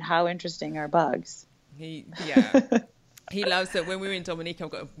bugs. I mean, how interesting are bugs? He loves it. When we were in Dominica, I've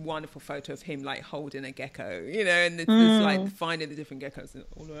got a wonderful photo of him like holding a gecko, you know, and it's like finding the different geckos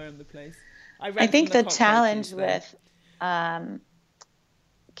all around the place. I think the challenge with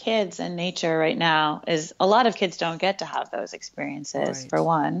kids and nature right now is a lot of kids don't get to have those experiences, for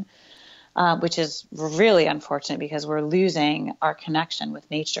one, which is really unfortunate because we're losing our connection with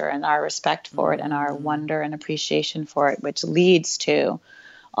nature and our respect for it and our wonder and appreciation for it, which leads to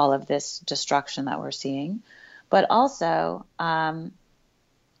all of this destruction that we're seeing. But also,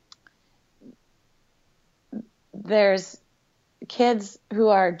 there's kids who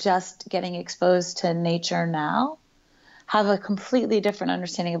are just getting exposed to nature now have a completely different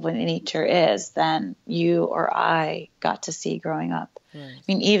understanding of what nature is than you or I got to see growing up. Right. I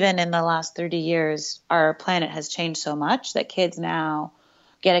mean, even in the last 30 years, our planet has changed so much that kids now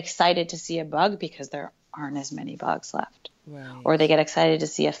get excited to see a bug because there aren't as many bugs left. Right. Or they get excited to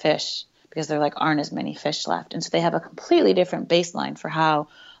see a fish because there aren't as many fish left. And so they have a completely different baseline for how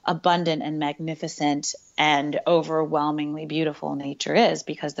abundant and magnificent and overwhelmingly beautiful nature is,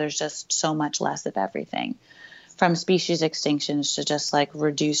 because there's just so much less of everything, from species extinctions to just like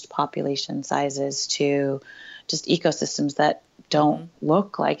reduced population sizes to just ecosystems that don't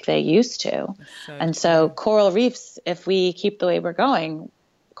look like they used to. So coral reefs, if we keep the way we're going,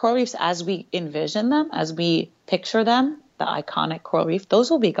 coral reefs as we envision them, as we picture them, the iconic coral reef, those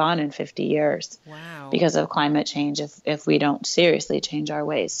will be gone in 50 years. Wow. Because of climate change if we don't seriously change our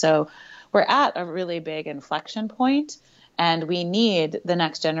ways. So we're at a really big inflection point, and we need the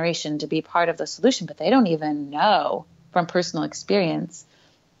next generation to be part of the solution, but they don't even know from personal experience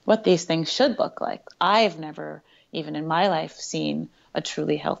what these things should look like. I've never, even in my life, seen a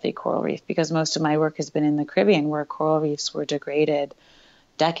truly healthy coral reef, because most of my work has been in the Caribbean, where coral reefs were degraded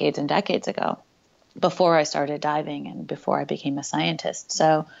decades and decades ago, before I started diving and before I became a scientist.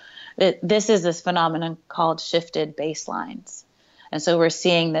 So this is this phenomenon called shifted baselines. And so we're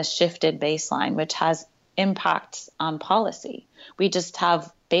seeing this shifted baseline, which has impacts on policy. We just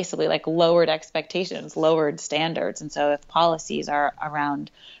have basically like lowered expectations, lowered standards. And so if policies are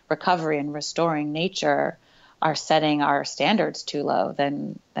around recovery and restoring nature are setting our standards too low,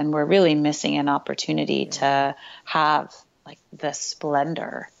 then we're really missing an opportunity to have like the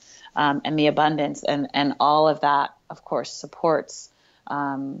splendor and the abundance, and all of that, of course, supports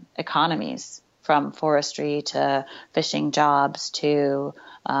economies, from forestry to fishing jobs to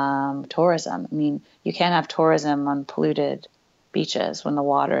tourism. I mean, you can't have tourism on polluted beaches when the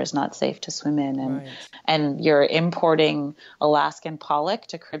water is not safe to swim in, and you're importing Alaskan pollock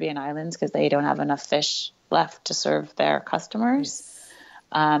to Caribbean islands because they don't have enough fish left to serve their customers.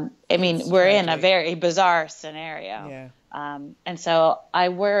 I mean, we're in a very bizarre scenario. Yeah. And so I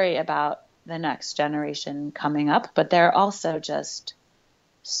worry about the next generation coming up, but they're also just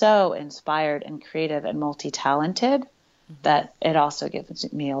so inspired and creative and multi-talented that it also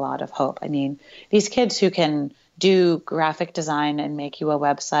gives me a lot of hope. I mean, these kids who can do graphic design and make you a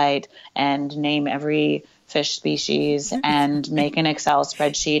website and name every fish species and make an Excel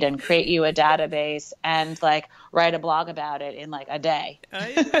spreadsheet and create you a database and like write a blog about it in like a day.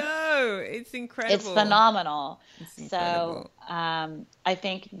 I know. It's incredible. It's phenomenal. It's incredible. So I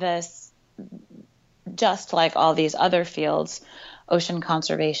think this just like all these other fields, ocean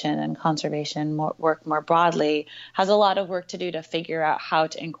conservation and conservation work more broadly has a lot of work to do to figure out how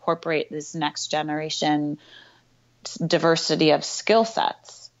to incorporate this next generation diversity of skill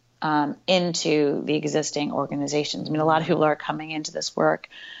sets into the existing organizations. I mean, a lot of people are coming into this work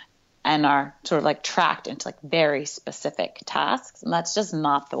and are sort of like tracked into like very specific tasks. And that's just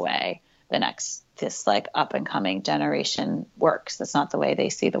not the way this like up and coming generation works. That's not the way they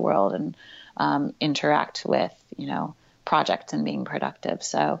see the world and interact with, projects and being productive.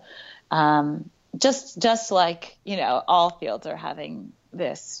 So just like, all fields are having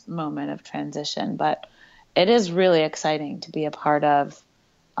this moment of transition, but it is really exciting to be a part of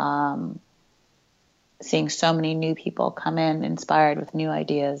seeing so many new people come in inspired with new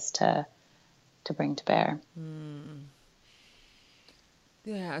ideas to bring to bear.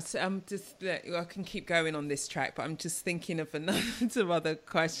 Yeah, so I'm just, I can keep going on this track, but I'm just thinking of some other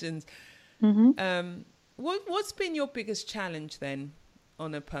questions. Mm-hmm. What's been your biggest challenge then,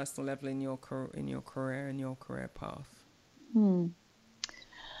 on a personal level, in your career path?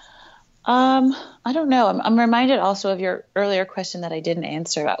 I don't know. I'm reminded also of your earlier question that I didn't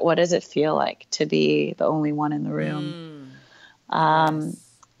answer about what does it feel like to be the only one in the room? Yes.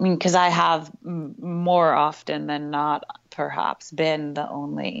 I mean, because I have more often than not, perhaps, been the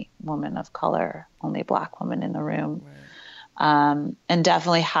only woman of color, only Black woman in the room. Right. And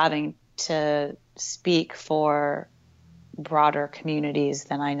definitely having to speak for broader communities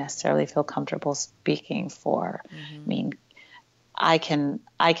than I necessarily feel comfortable speaking for. I mean, I'm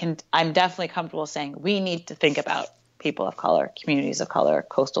definitely comfortable saying we need to think about people of color, communities of color,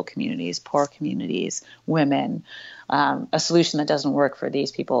 coastal communities, poor communities, women. A solution that doesn't work for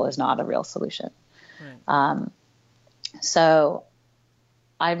these people is not a real solution. Right. So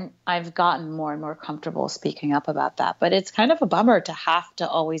I've gotten more and more comfortable speaking up about that, but it's kind of a bummer to have to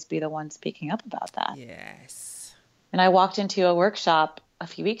always be the one speaking up about that. Yes. And I walked into a workshop a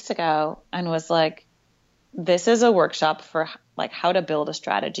few weeks ago and was like, this is a workshop for like how to build a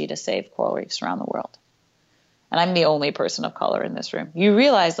strategy to save coral reefs around the world. And I'm the only person of color in this room. You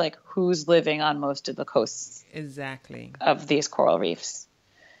realize like who's living on most of the coasts exactly of these coral reefs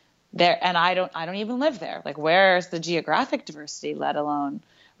there. And I don't even live there. Like, where's the geographic diversity, let alone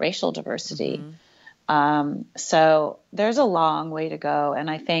racial diversity? So there's a long way to go. And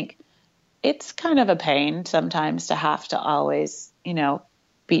I think it's kind of a pain sometimes to have to always,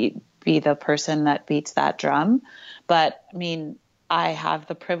 be the person that beats that drum. But I mean, I have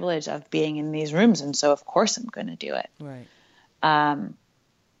the privilege of being in these rooms, and so of course I'm going to do it. Right.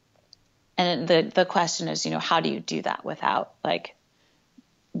 And the question is, how do you do that without like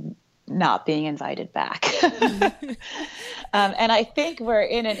not being invited back? And I think we're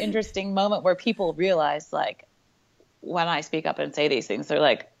in an interesting moment where people realize, like, when I speak up and say these things, they're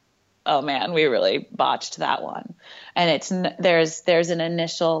like, oh man, we really botched that one. And there's an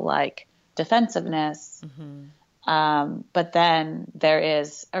initial like defensiveness. But then there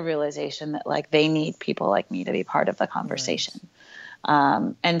is a realization that like they need people like me to be part of the conversation.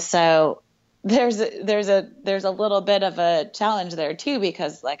 Right. And so there's a little bit of a challenge there too,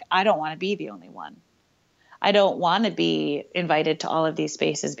 because like, I don't want to be the only one. I don't want to be invited to all of these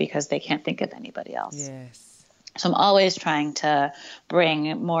spaces because they can't think of anybody else. Yes. So I'm always trying to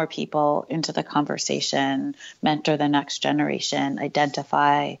bring more people into the conversation, mentor the next generation,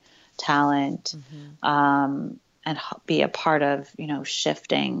 identify talent, and be a part of,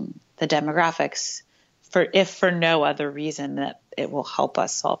 shifting the demographics if for no other reason that it will help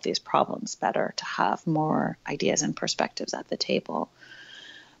us solve these problems better, to have more ideas and perspectives at the table.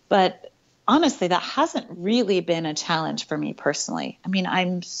 But honestly, that hasn't really been a challenge for me personally. I mean,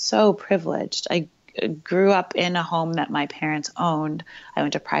 I'm so privileged. I grew up in a home that my parents owned. I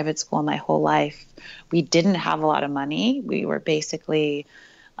went to private school my whole life. We didn't have a lot of money. We were basically,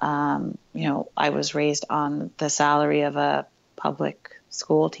 I was raised on the salary of a public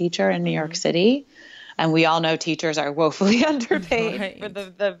school teacher in New York City. And we all know teachers are woefully underpaid for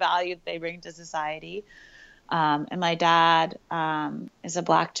the value they bring to society. And my dad is a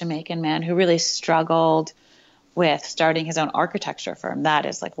Black Jamaican man who really struggled with starting his own architecture firm. That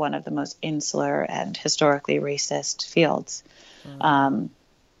is like one of the most insular and historically racist fields. And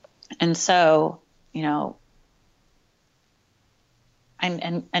so,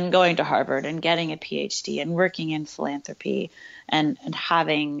 and going to Harvard and getting a PhD and working in philanthropy and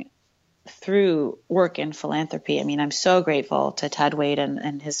having, through work in philanthropy, I mean, I'm so grateful to Ted Wade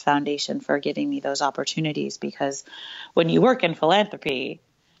and his foundation for giving me those opportunities, because when you work in philanthropy,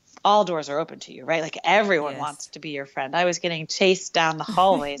 all doors are open to you, right? Like everyone wants to be your friend. I was getting chased down the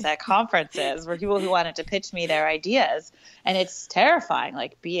hallways at conferences where people who wanted to pitch me their ideas. And it's terrifying,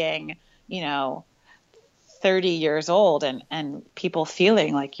 like being, 30 years old and people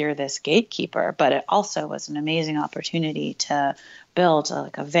feeling like you're this gatekeeper, but it also was an amazing opportunity to build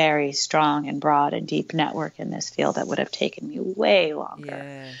like a very strong and broad and deep network in this field that would have taken me way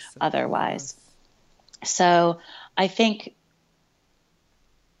longer otherwise. So I think,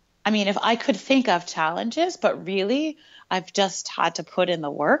 I mean, if I could think of challenges, but really I've just had to put in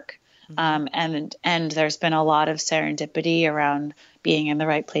the work. And there's been a lot of serendipity around being in the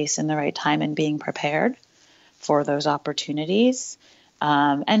right place in the right time and being prepared for those opportunities.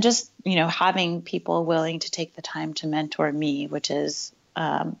 And just, you know, having people willing to take the time to mentor me, which is,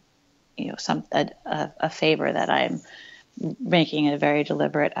 you know, a favor that I'm making a very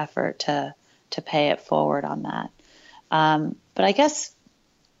deliberate effort to pay it forward on that. But I guess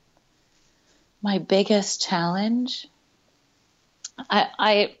my biggest challenge,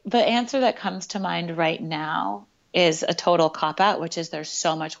 the answer that comes to mind right now is a total cop-out, which is there's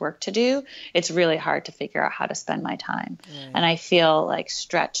so much work to do. It's really hard to figure out how to spend my time. Right. And I feel like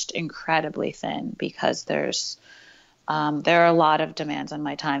stretched incredibly thin because there are a lot of demands on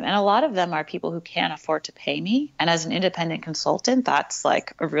my time. And a lot of them are people who can't afford to pay me. And as an independent consultant, that's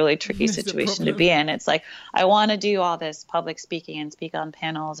like a really tricky situation to be in. It's like, I want to do all this public speaking and speak on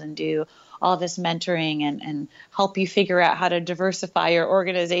panels and do all this mentoring and help you figure out how to diversify your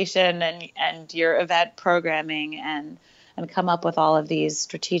organization and your event programming and come up with all of these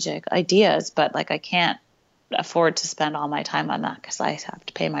strategic ideas. But like, I can't afford to spend all my time on that because I have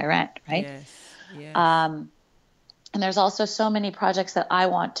to pay my rent, right? Yes. And there's also so many projects that I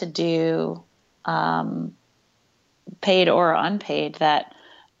want to do, paid or unpaid, that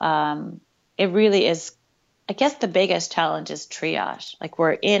it really is, I guess the biggest challenge is triage. Like,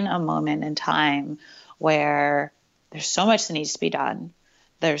 we're in a moment in time where there's so much that needs to be done.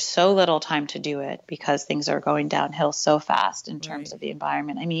 There's so little time to do it because things are going downhill so fast in terms of the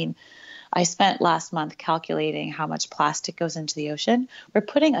environment. I mean, I spent last month calculating how much plastic goes into the ocean. We're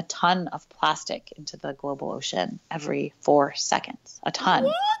putting a ton of plastic into the global ocean every 4 seconds. A ton.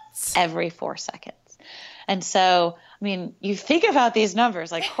 What? Every 4 seconds. And so, I mean, you think about these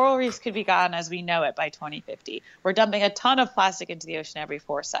numbers, like coral reefs could be gone as we know it by 2050. We're dumping a ton of plastic into the ocean every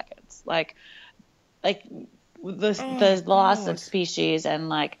 4 seconds. Like the loss of species and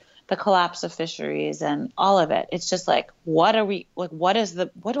like the collapse of fisheries and all of it. It's just like, what do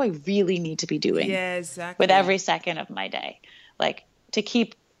I really need to be doing with every second of my day? Like, to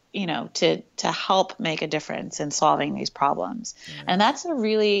keep, you know, to help make a difference in solving these problems. And that's a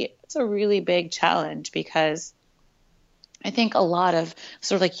really big challenge, because I think a lot of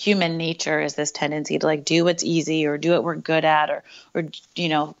sort of like human nature is this tendency to like do what's easy or do what we're good at or, you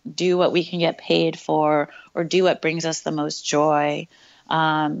know, do what we can get paid for or do what brings us the most joy.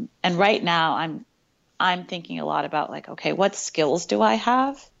 And right now I'm thinking a lot about like, okay, what skills do I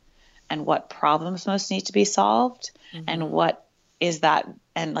have and what problems most need to be solved and what is that,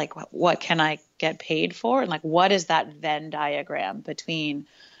 and like, what can I get paid for? And like, what is that Venn diagram between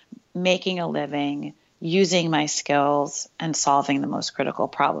making a living, using my skills, and solving the most critical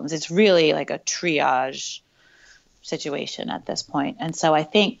problems? It's really like a triage situation at this point. And so I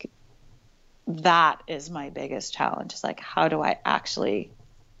think that is my biggest challenge, is like, how do I actually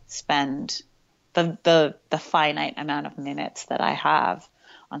spend the finite amount of minutes that I have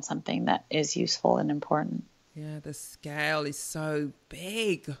on something that is useful and important? Yeah, the scale is so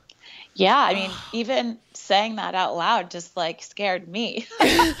big. Yeah, I mean, even saying that out loud just like scared me.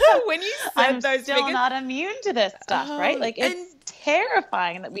 When you said I'm those still figures, not immune to this stuff, right? Like, it's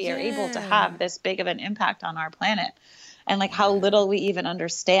terrifying that we are able to have this big of an impact on our planet, and like how little we even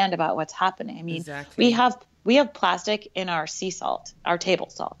understand about what's happening. I mean, we have plastic in our sea salt, our table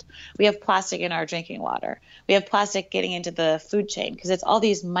salt. We have plastic in our drinking water. We have plastic getting into the food chain because it's all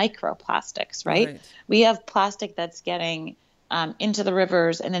these microplastics, right? We have plastic that's getting into the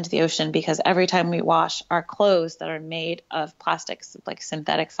rivers and into the ocean because every time we wash our clothes that are made of plastics, like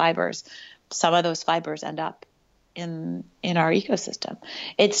synthetic fibers, some of those fibers end up in our ecosystem.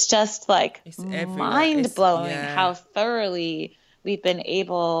 It's just like mind blowing how thoroughly we've been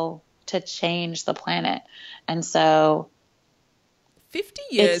able to change the planet. And so 50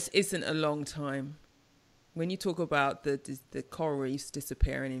 years isn't a long time. When you talk about the coral reefs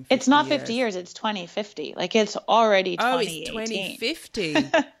disappearing in 50 it's not 50 years, it's 2050. Like, it's already 2018. Oh, it's 2050.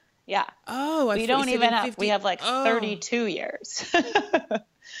 Yeah. Oh, we don't even have, we have like 32 years.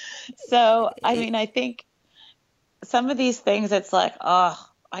 So, I mean, I think some of these things, it's like, I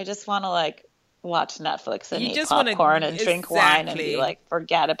just want to like watch Netflix and eat popcorn and drink wine and be like,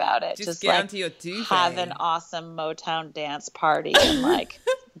 forget about it. Just get like onto your duvet. Have an awesome Motown dance party and like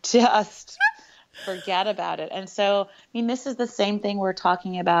just forget about it. And so, I mean, this is the same thing we're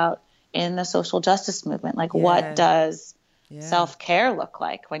talking about in the social justice movement. Like, what Yeah. does Yeah. self-care look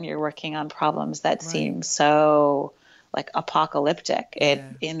like when you're working on problems that Right. seem so like apocalyptic Yeah.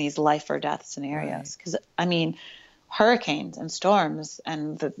 in these life or death Right. scenarios? Because I mean, hurricanes and storms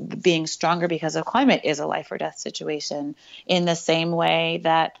and the being stronger because of climate is a life or death situation, in the same way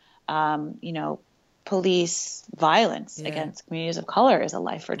that you know, police violence Yeah. against communities of color is a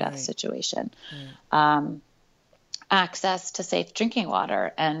life or death Right. situation. Right. Access to safe drinking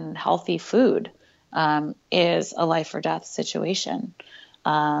water and healthy food is a life or death situation.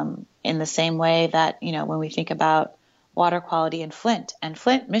 In the same way that, you know, when we think about water quality in Flint, and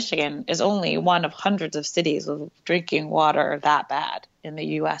Flint, Michigan is only one of hundreds of cities with drinking water that bad in the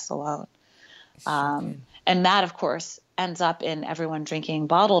US alone. It's shocking. And that, of course, ends up in everyone drinking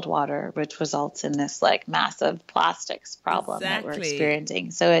bottled water, which results in this like massive plastics problem that we're Exactly.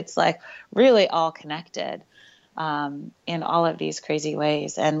 experiencing. So it's like really all connected in all of these crazy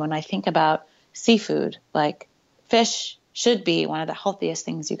ways. And when I think about seafood, like fish should be one of the healthiest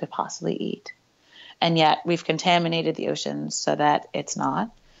things you could possibly eat. And yet we've contaminated the oceans so that it's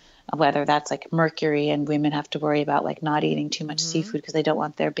not, whether that's like mercury, and women have to worry about like not eating too much seafood because they don't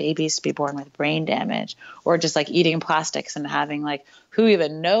want their babies to be born with brain damage, or just like eating plastics and having like, who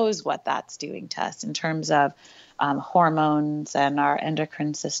even knows what that's doing to us in terms of hormones and our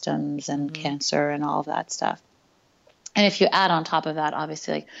endocrine systems and cancer and all of that stuff. And if you add on top of that,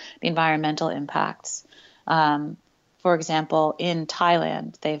 obviously, like the environmental impacts. For example, in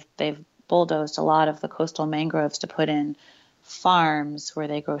Thailand, they've bulldozed a lot of the coastal mangroves to put in farms where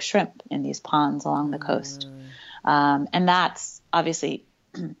they grow shrimp in these ponds along the coast. And that's obviously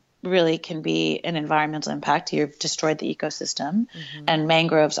really can be an environmental impact. You've destroyed the ecosystem. And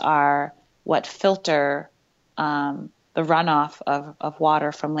mangroves are what filter the runoff of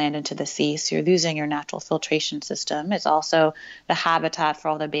water from land into the sea. So you're losing your natural filtration system. It's also the habitat for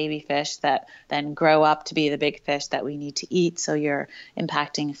all the baby fish that then grow up to be the big fish that we need to eat. So you're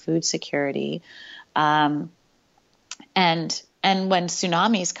impacting food security. And when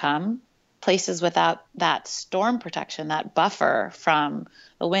tsunamis come, places without that storm protection, that buffer from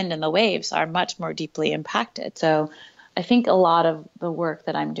the wind and the waves, are much more deeply impacted. So I think a lot of the work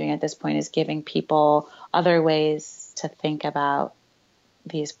that I'm doing at this point is giving people other ways to think about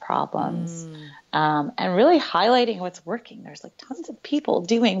these problems, and really highlighting what's working. There's like tons of people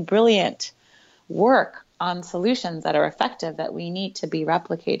doing brilliant work on solutions that are effective that we need to be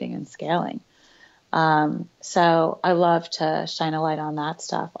replicating and scaling. So I love to shine a light on that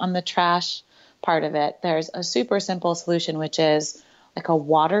stuff. On the trash part of it, there's a super simple solution, which is like a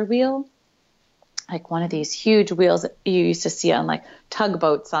water wheel, like one of these huge wheels that you used to see on like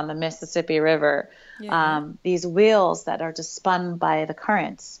tugboats on the Mississippi River. These wheels that are just spun by the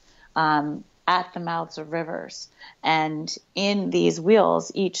currents at the mouths of rivers. And in these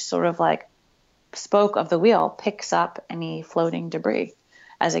wheels, each sort of like spoke of the wheel picks up any floating debris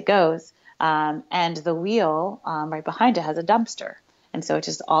as it goes. And the wheel right behind it has a dumpster. And so it's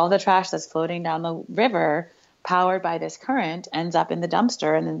just all the trash that's floating down the river, powered by this current, ends up in the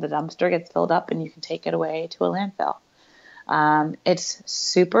dumpster, and then the dumpster gets filled up and you can take it away to a landfill. It's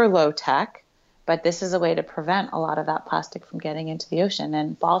super low tech, but this is a way to prevent a lot of that plastic from getting into the ocean.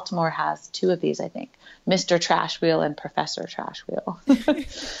 And Baltimore has two of these, I think, Mr. Trash Wheel and Professor Trash Wheel.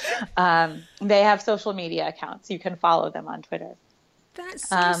 They have social media accounts. You can follow them on Twitter. That's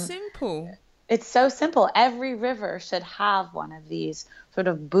so simple. It's so simple. Every river should have one of these sort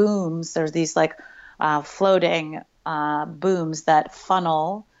of booms. There's these like floating booms that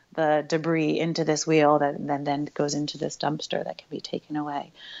funnel the debris into this wheel that then goes into this dumpster that can be taken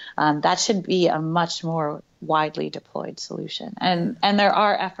away. That should be a much more widely deployed solution. And there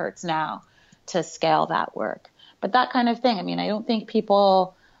are efforts now to scale that work. But that kind of thing, I mean, I don't think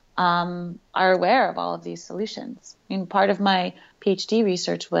people are aware of all of these solutions. I mean, part of my PhD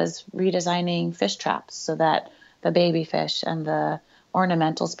research was redesigning fish traps so that the baby fish and the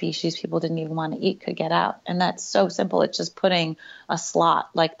ornamental species people didn't even want to eat could get out. And that's so simple. It's just putting a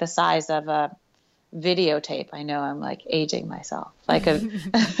slot like the size of a videotape. I know I'm like aging myself, like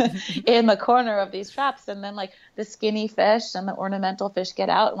in the corner of these traps. And then like the skinny fish and the ornamental fish get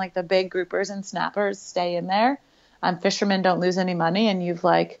out, and like the big groupers and snappers stay in there. Fishermen don't lose any money, and you've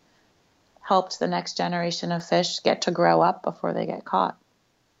like helped the next generation of fish get to grow up before they get caught.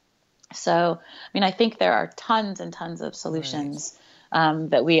 So, I mean, I think there are tons and tons of solutions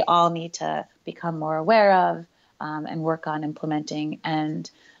that we all need to become more aware of and work on implementing. And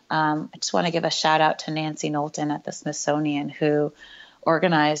I just want to give a shout out to Nancy Knowlton at the Smithsonian, who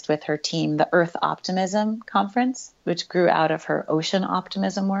organized with her team the Earth Optimism Conference, which grew out of her ocean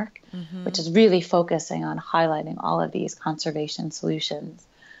optimism work, which is really focusing on highlighting all of these conservation solutions.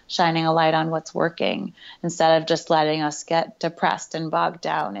 shining a light on what's working instead of just letting us get depressed and bogged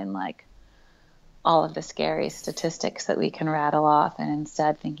down in like all of the scary statistics that we can rattle off, and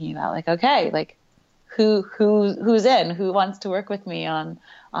instead thinking about like, okay, like who's in, who wants to work with me on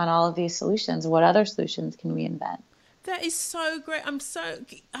all of these solutions? What other solutions can we invent? That is so great. I'm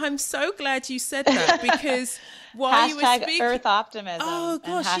so glad you said that, because while you were Hashtag speaking, Earth Optimism. oh and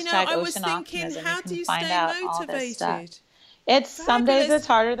gosh, hashtag I was Ocean thinking, Optimism. how You do can you find stay out all this stuff. motivated? It's some days Fabulous. it's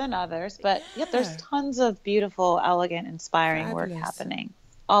harder than others, but Yeah. there's tons of beautiful, elegant, inspiring work Fabulous. happening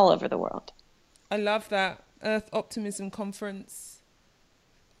all over the world. I love that Earth Optimism Conference.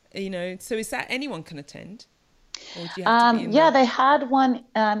 So is that anyone can attend? Or do you have to be in Yeah, they had one.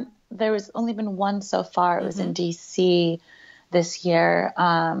 There was only been one so far. It was in DC this year.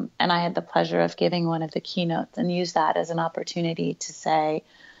 And I had the pleasure of giving one of the keynotes and used that as an opportunity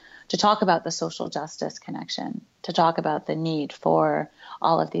to talk about the social justice connection, to talk about the need for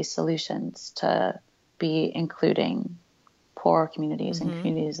all of these solutions to be including poor communities and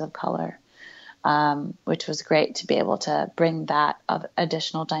communities of color, which was great to be able to bring that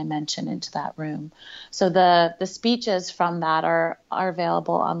additional dimension into that room. So the speeches from that are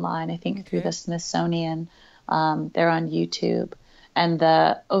available online, I think, through the Smithsonian. They're on YouTube. And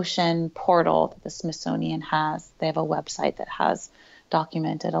the Ocean portal that the Smithsonian has, they have a website that has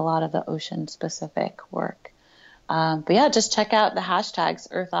documented a lot of the ocean-specific work. But yeah, just check out the hashtags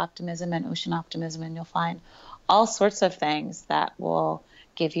Earth Optimism and Ocean Optimism, and you'll find all sorts of things that will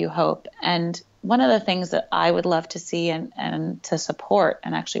give you hope. And one of the things that I would love to see and to support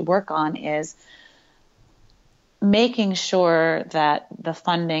and actually work on is making sure that the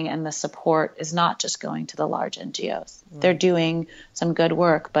funding and the support is not just going to the large NGOs. Right. They're doing some good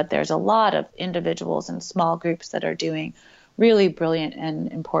work, but there's a lot of individuals and small groups that are doing really brilliant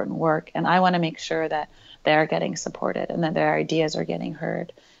and important work. And I want to make sure that they're getting supported and that their ideas are getting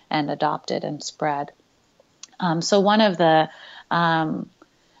heard and adopted and spread. So one of the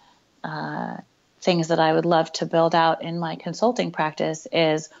things that I would love to build out in my consulting practice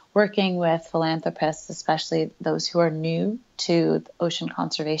is working with philanthropists, especially those who are new to the ocean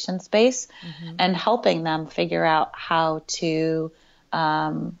conservation space, and helping them figure out how to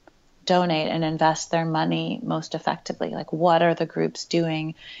donate and invest their money most effectively. Like, what are the groups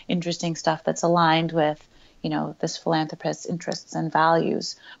doing interesting stuff that's aligned with, this philanthropist's interests and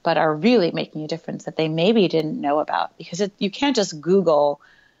values, but are really making a difference that they maybe didn't know about? Because you can't just Google,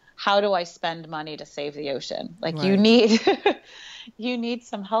 how do I spend money to save the ocean? Like, right. You need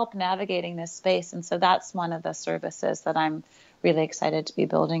some help navigating this space. And so that's one of the services that I'm really excited to be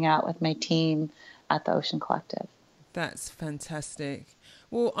building out with my team at the Ocean Collective. That's fantastic.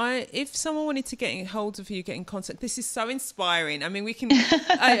 Well, if someone wanted to get in hold of you, get in contact, this is so inspiring. I mean, we can.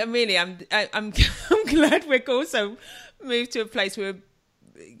 I'm glad we're also moved to a place where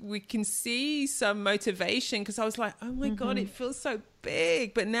we can see some motivation, because I was like, oh my God, it feels so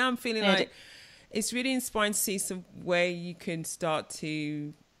big. But now I'm feeling like it's really inspiring to see some way you can start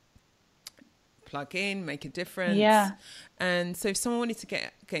to plug in, make a difference. Yeah. And so if someone wanted to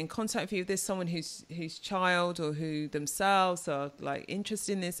get in contact with you, if there's someone whose child or who themselves are like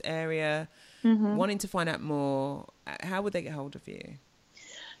interested in this area, wanting to find out more, how would they get hold of you?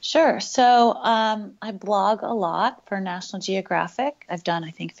 Sure. So I blog a lot for National Geographic. I've done,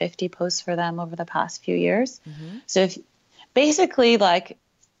 I think, 50 posts for them over the past few years. So basically, like,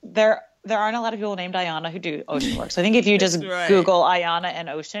 there aren't a lot of people named Ayana who do ocean work. So I think if you just Google Ayana and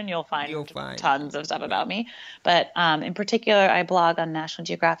ocean, you'll find tons of stuff about me. But in particular, I blog on National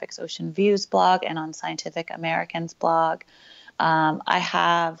Geographic's Ocean Views blog and on Scientific American's blog. I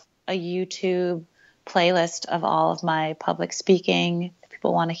have a YouTube playlist of all of my public speaking.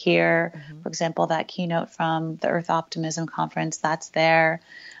 People want to hear, for example, that keynote from the Earth Optimism Conference, that's there.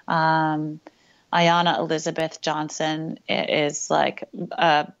 Ayana Elizabeth Johnson is like,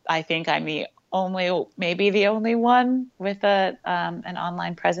 I think I'm maybe the only one with an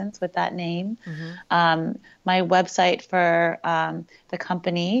online presence with that name. My website for the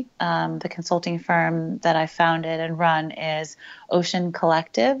company, the consulting firm that I founded and run, is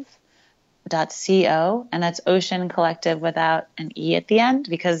oceancollective.co, and that's Ocean Collective without an E at the end,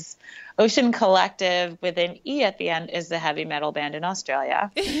 because Ocean Collective with an E at the end is the heavy metal band in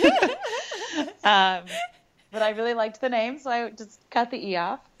Australia. But I really liked the name, so I just cut the E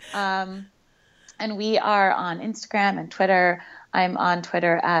off. And we are on Instagram and Twitter. I'm on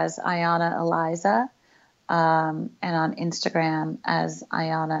Twitter as Ayana Eliza, and on Instagram as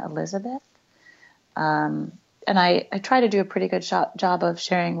Ayana Elizabeth. And I try to do a pretty good job of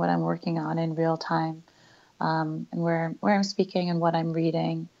sharing what I'm working on in real time, and where I'm speaking and what I'm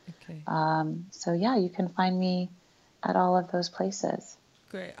reading. Okay. So yeah, you can find me at all of those places.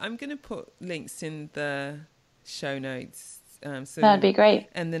 Great. I'm going to put links in the show notes. So That'd be great.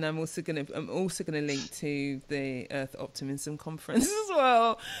 And then I'm also gonna link to the Earth Optimism Conference as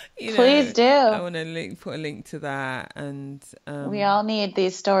well. Please do. I want to put a link to that, and we all need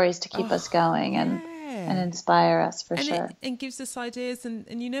these stories to keep us going and inspire us for sure. And gives us ideas,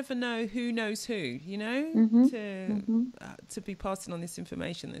 and you never know who knows who. To be passing on this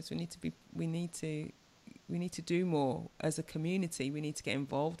information. We need to do more as a community. We need to get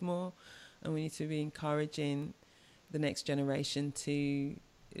involved more, and we need to be encouraging the next generation to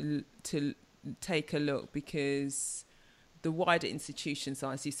take a look, because the wider institutions,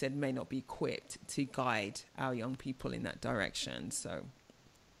 as you said, may not be equipped to guide our young people in that direction. So,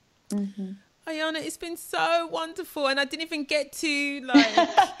 Ayana, it's been so wonderful, and I didn't even get to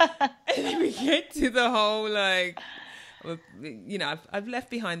the whole I've left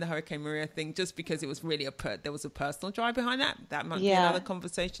behind the Hurricane Maria thing just because it was really there was a personal drive behind that. That might be another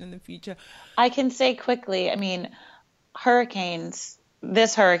conversation in the future. I can say quickly, I mean,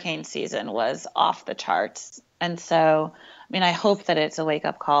 this hurricane season was off the charts. And so, I mean, I hope that it's a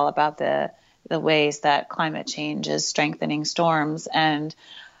wake-up call about the ways that climate change is strengthening storms and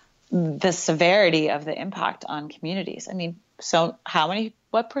the severity of the impact on communities. I mean, so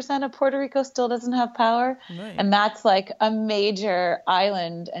what percent of Puerto Rico still doesn't have power? Right. And that's like a major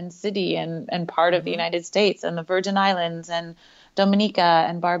island and city and part of the United States, and the Virgin Islands and Dominica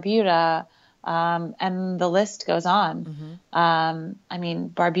and Barbuda. And the list goes on. I mean,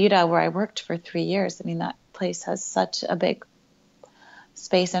 Barbuda, where I worked for 3 years, I mean, that place has such a big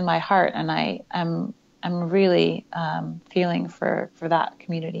space in my heart. And I'm really feeling for that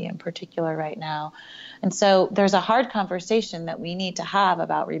community in particular right now. And so there's a hard conversation that we need to have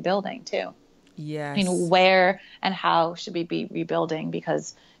about rebuilding too. Yes. I mean, where and how should we be rebuilding?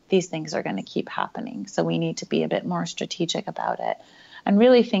 Because these things are going to keep happening. So we need to be a bit more strategic about it and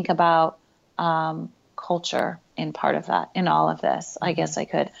really think about culture in part of that, in all of this. I guess I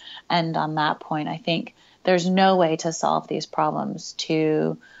could end on that point. I think there's no way to solve these problems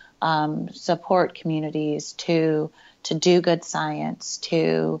to support communities, to do good science,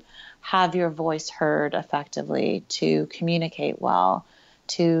 to have your voice heard effectively, to communicate well,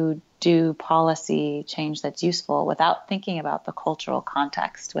 to do policy change that's useful without thinking about the cultural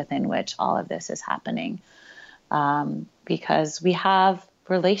context within which all of this is happening. Because we have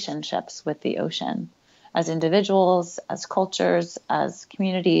relationships with the ocean as individuals, as cultures, as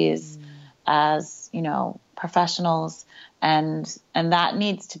communities, as, professionals. And that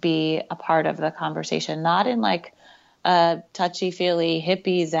needs to be a part of the conversation, not in like a touchy-feely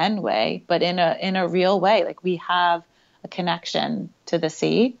hippie Zen way, but in a real way. Like, we have a connection to the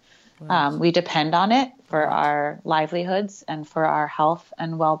sea. Right. We depend on it for our livelihoods and for our health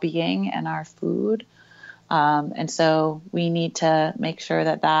and well-being and our food. And so we need to make sure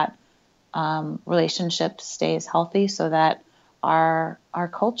that relationship stays healthy so that our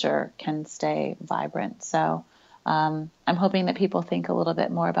culture can stay vibrant. So I'm hoping that people think a little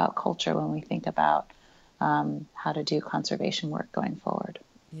bit more about culture when we think about how to do conservation work going forward.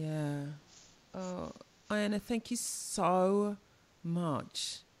 Yeah. Oh, Ayana, thank you so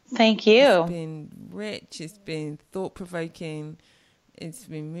much. Thank you. It's been rich. It's been thought-provoking. It's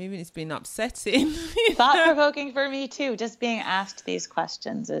been moving. It's been upsetting. Thought-provoking for me too. Just being asked these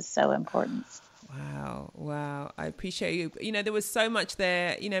questions is so important. Wow. I appreciate you. There was so much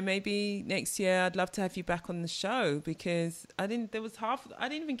there. Maybe next year I'd love to have you back on the show, because I didn't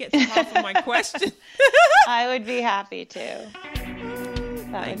even get to half of my question. I would be happy to.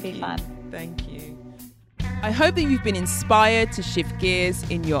 That would be fun. Thank you. I hope that you've been inspired to shift gears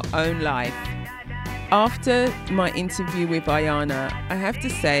in your own life. After my interview with Ayana, I have to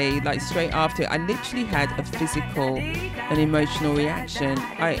say, straight after, I literally had a physical and emotional reaction.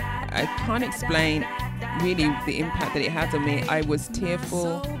 I can't explain really the impact that it had on me. I was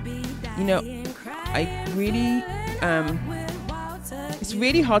tearful. I really, it's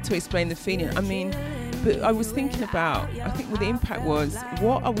really hard to explain the feeling. I mean, but I was thinking about, I think what the impact was,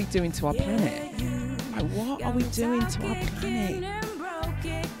 what are we doing to our planet? What are we doing to our planet?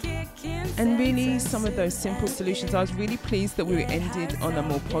 And really, some of those simple solutions, I was really pleased that we ended on a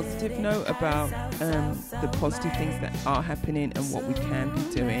more positive note about the positive things that are happening and what we can be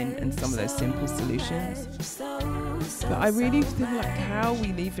doing, and some of those simple solutions. But I really feel like, how are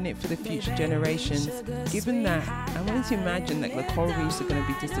we leaving it for the future generations, given that I wanted to imagine that the coral reefs are going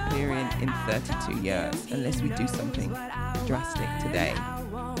to be disappearing in 32 years unless we do something drastic today.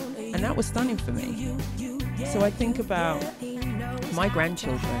 And that was stunning for me. So I think about my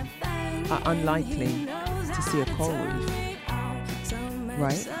grandchildren are unlikely to see a coral reef,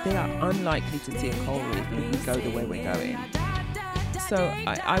 right? They are unlikely to see a coral reef if we go the way we're going. also,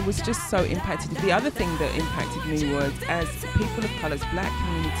 I was just so impacted. The other thing that impacted me was, as people of colour, as black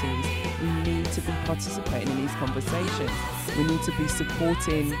communities, we need to be participating in these conversations. We need to be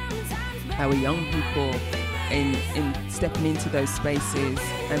supporting our young people in stepping into those spaces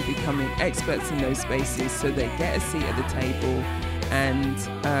and becoming experts in those spaces, so they get a seat at the table.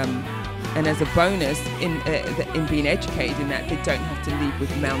 And as a bonus, in being educated in that, they don't have to leave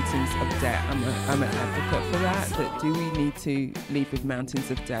with mountains of debt. I'm an advocate for that. But do we need to leave with mountains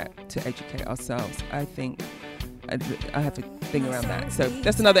of debt to educate ourselves? I think I have a thing around that. So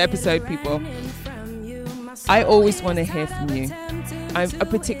that's another episode, people. I always want to hear from you. I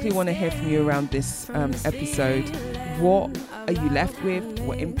particularly want to hear from you around this episode. What are you left with?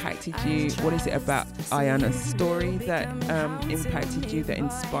 What impacted you? What is it about Ayana's story that impacted you, that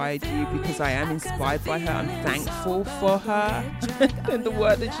inspired you? Because I am inspired by her. I'm thankful for her and the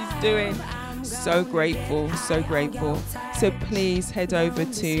work that she's doing. So grateful, so grateful. So please head over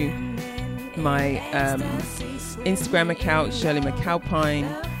to my Instagram account, Shirley McAlpine,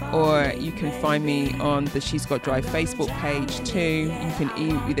 or you can find me on the She's Got Drive Facebook page too.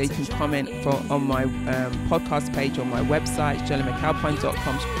 You can comment on my podcast page on my website,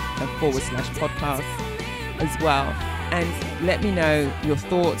 shirleymcalpine.com/podcast as well. And let me know your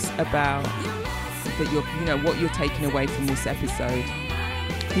thoughts about what you're taking away from this episode.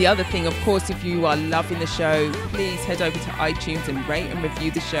 The other thing, of course, if you are loving the show, please head over to iTunes and rate and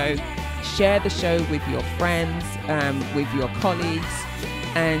review the show. Share the show with your friends, with your colleagues,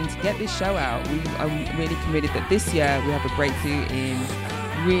 and get this show out. I'm really committed that this year we have a breakthrough in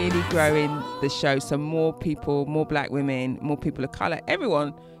really growing the show, so more people, more black women, more people of colour,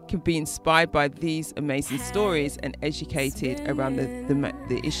 everyone can be inspired by these amazing stories and educated around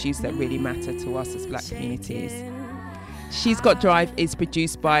the issues that really matter to us as black communities. She's Got Drive is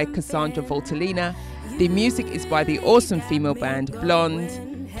produced by Cassandra Voltalina. The music is by the awesome female band Blonde.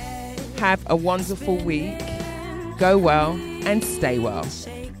 Have a wonderful week. Go well and stay well.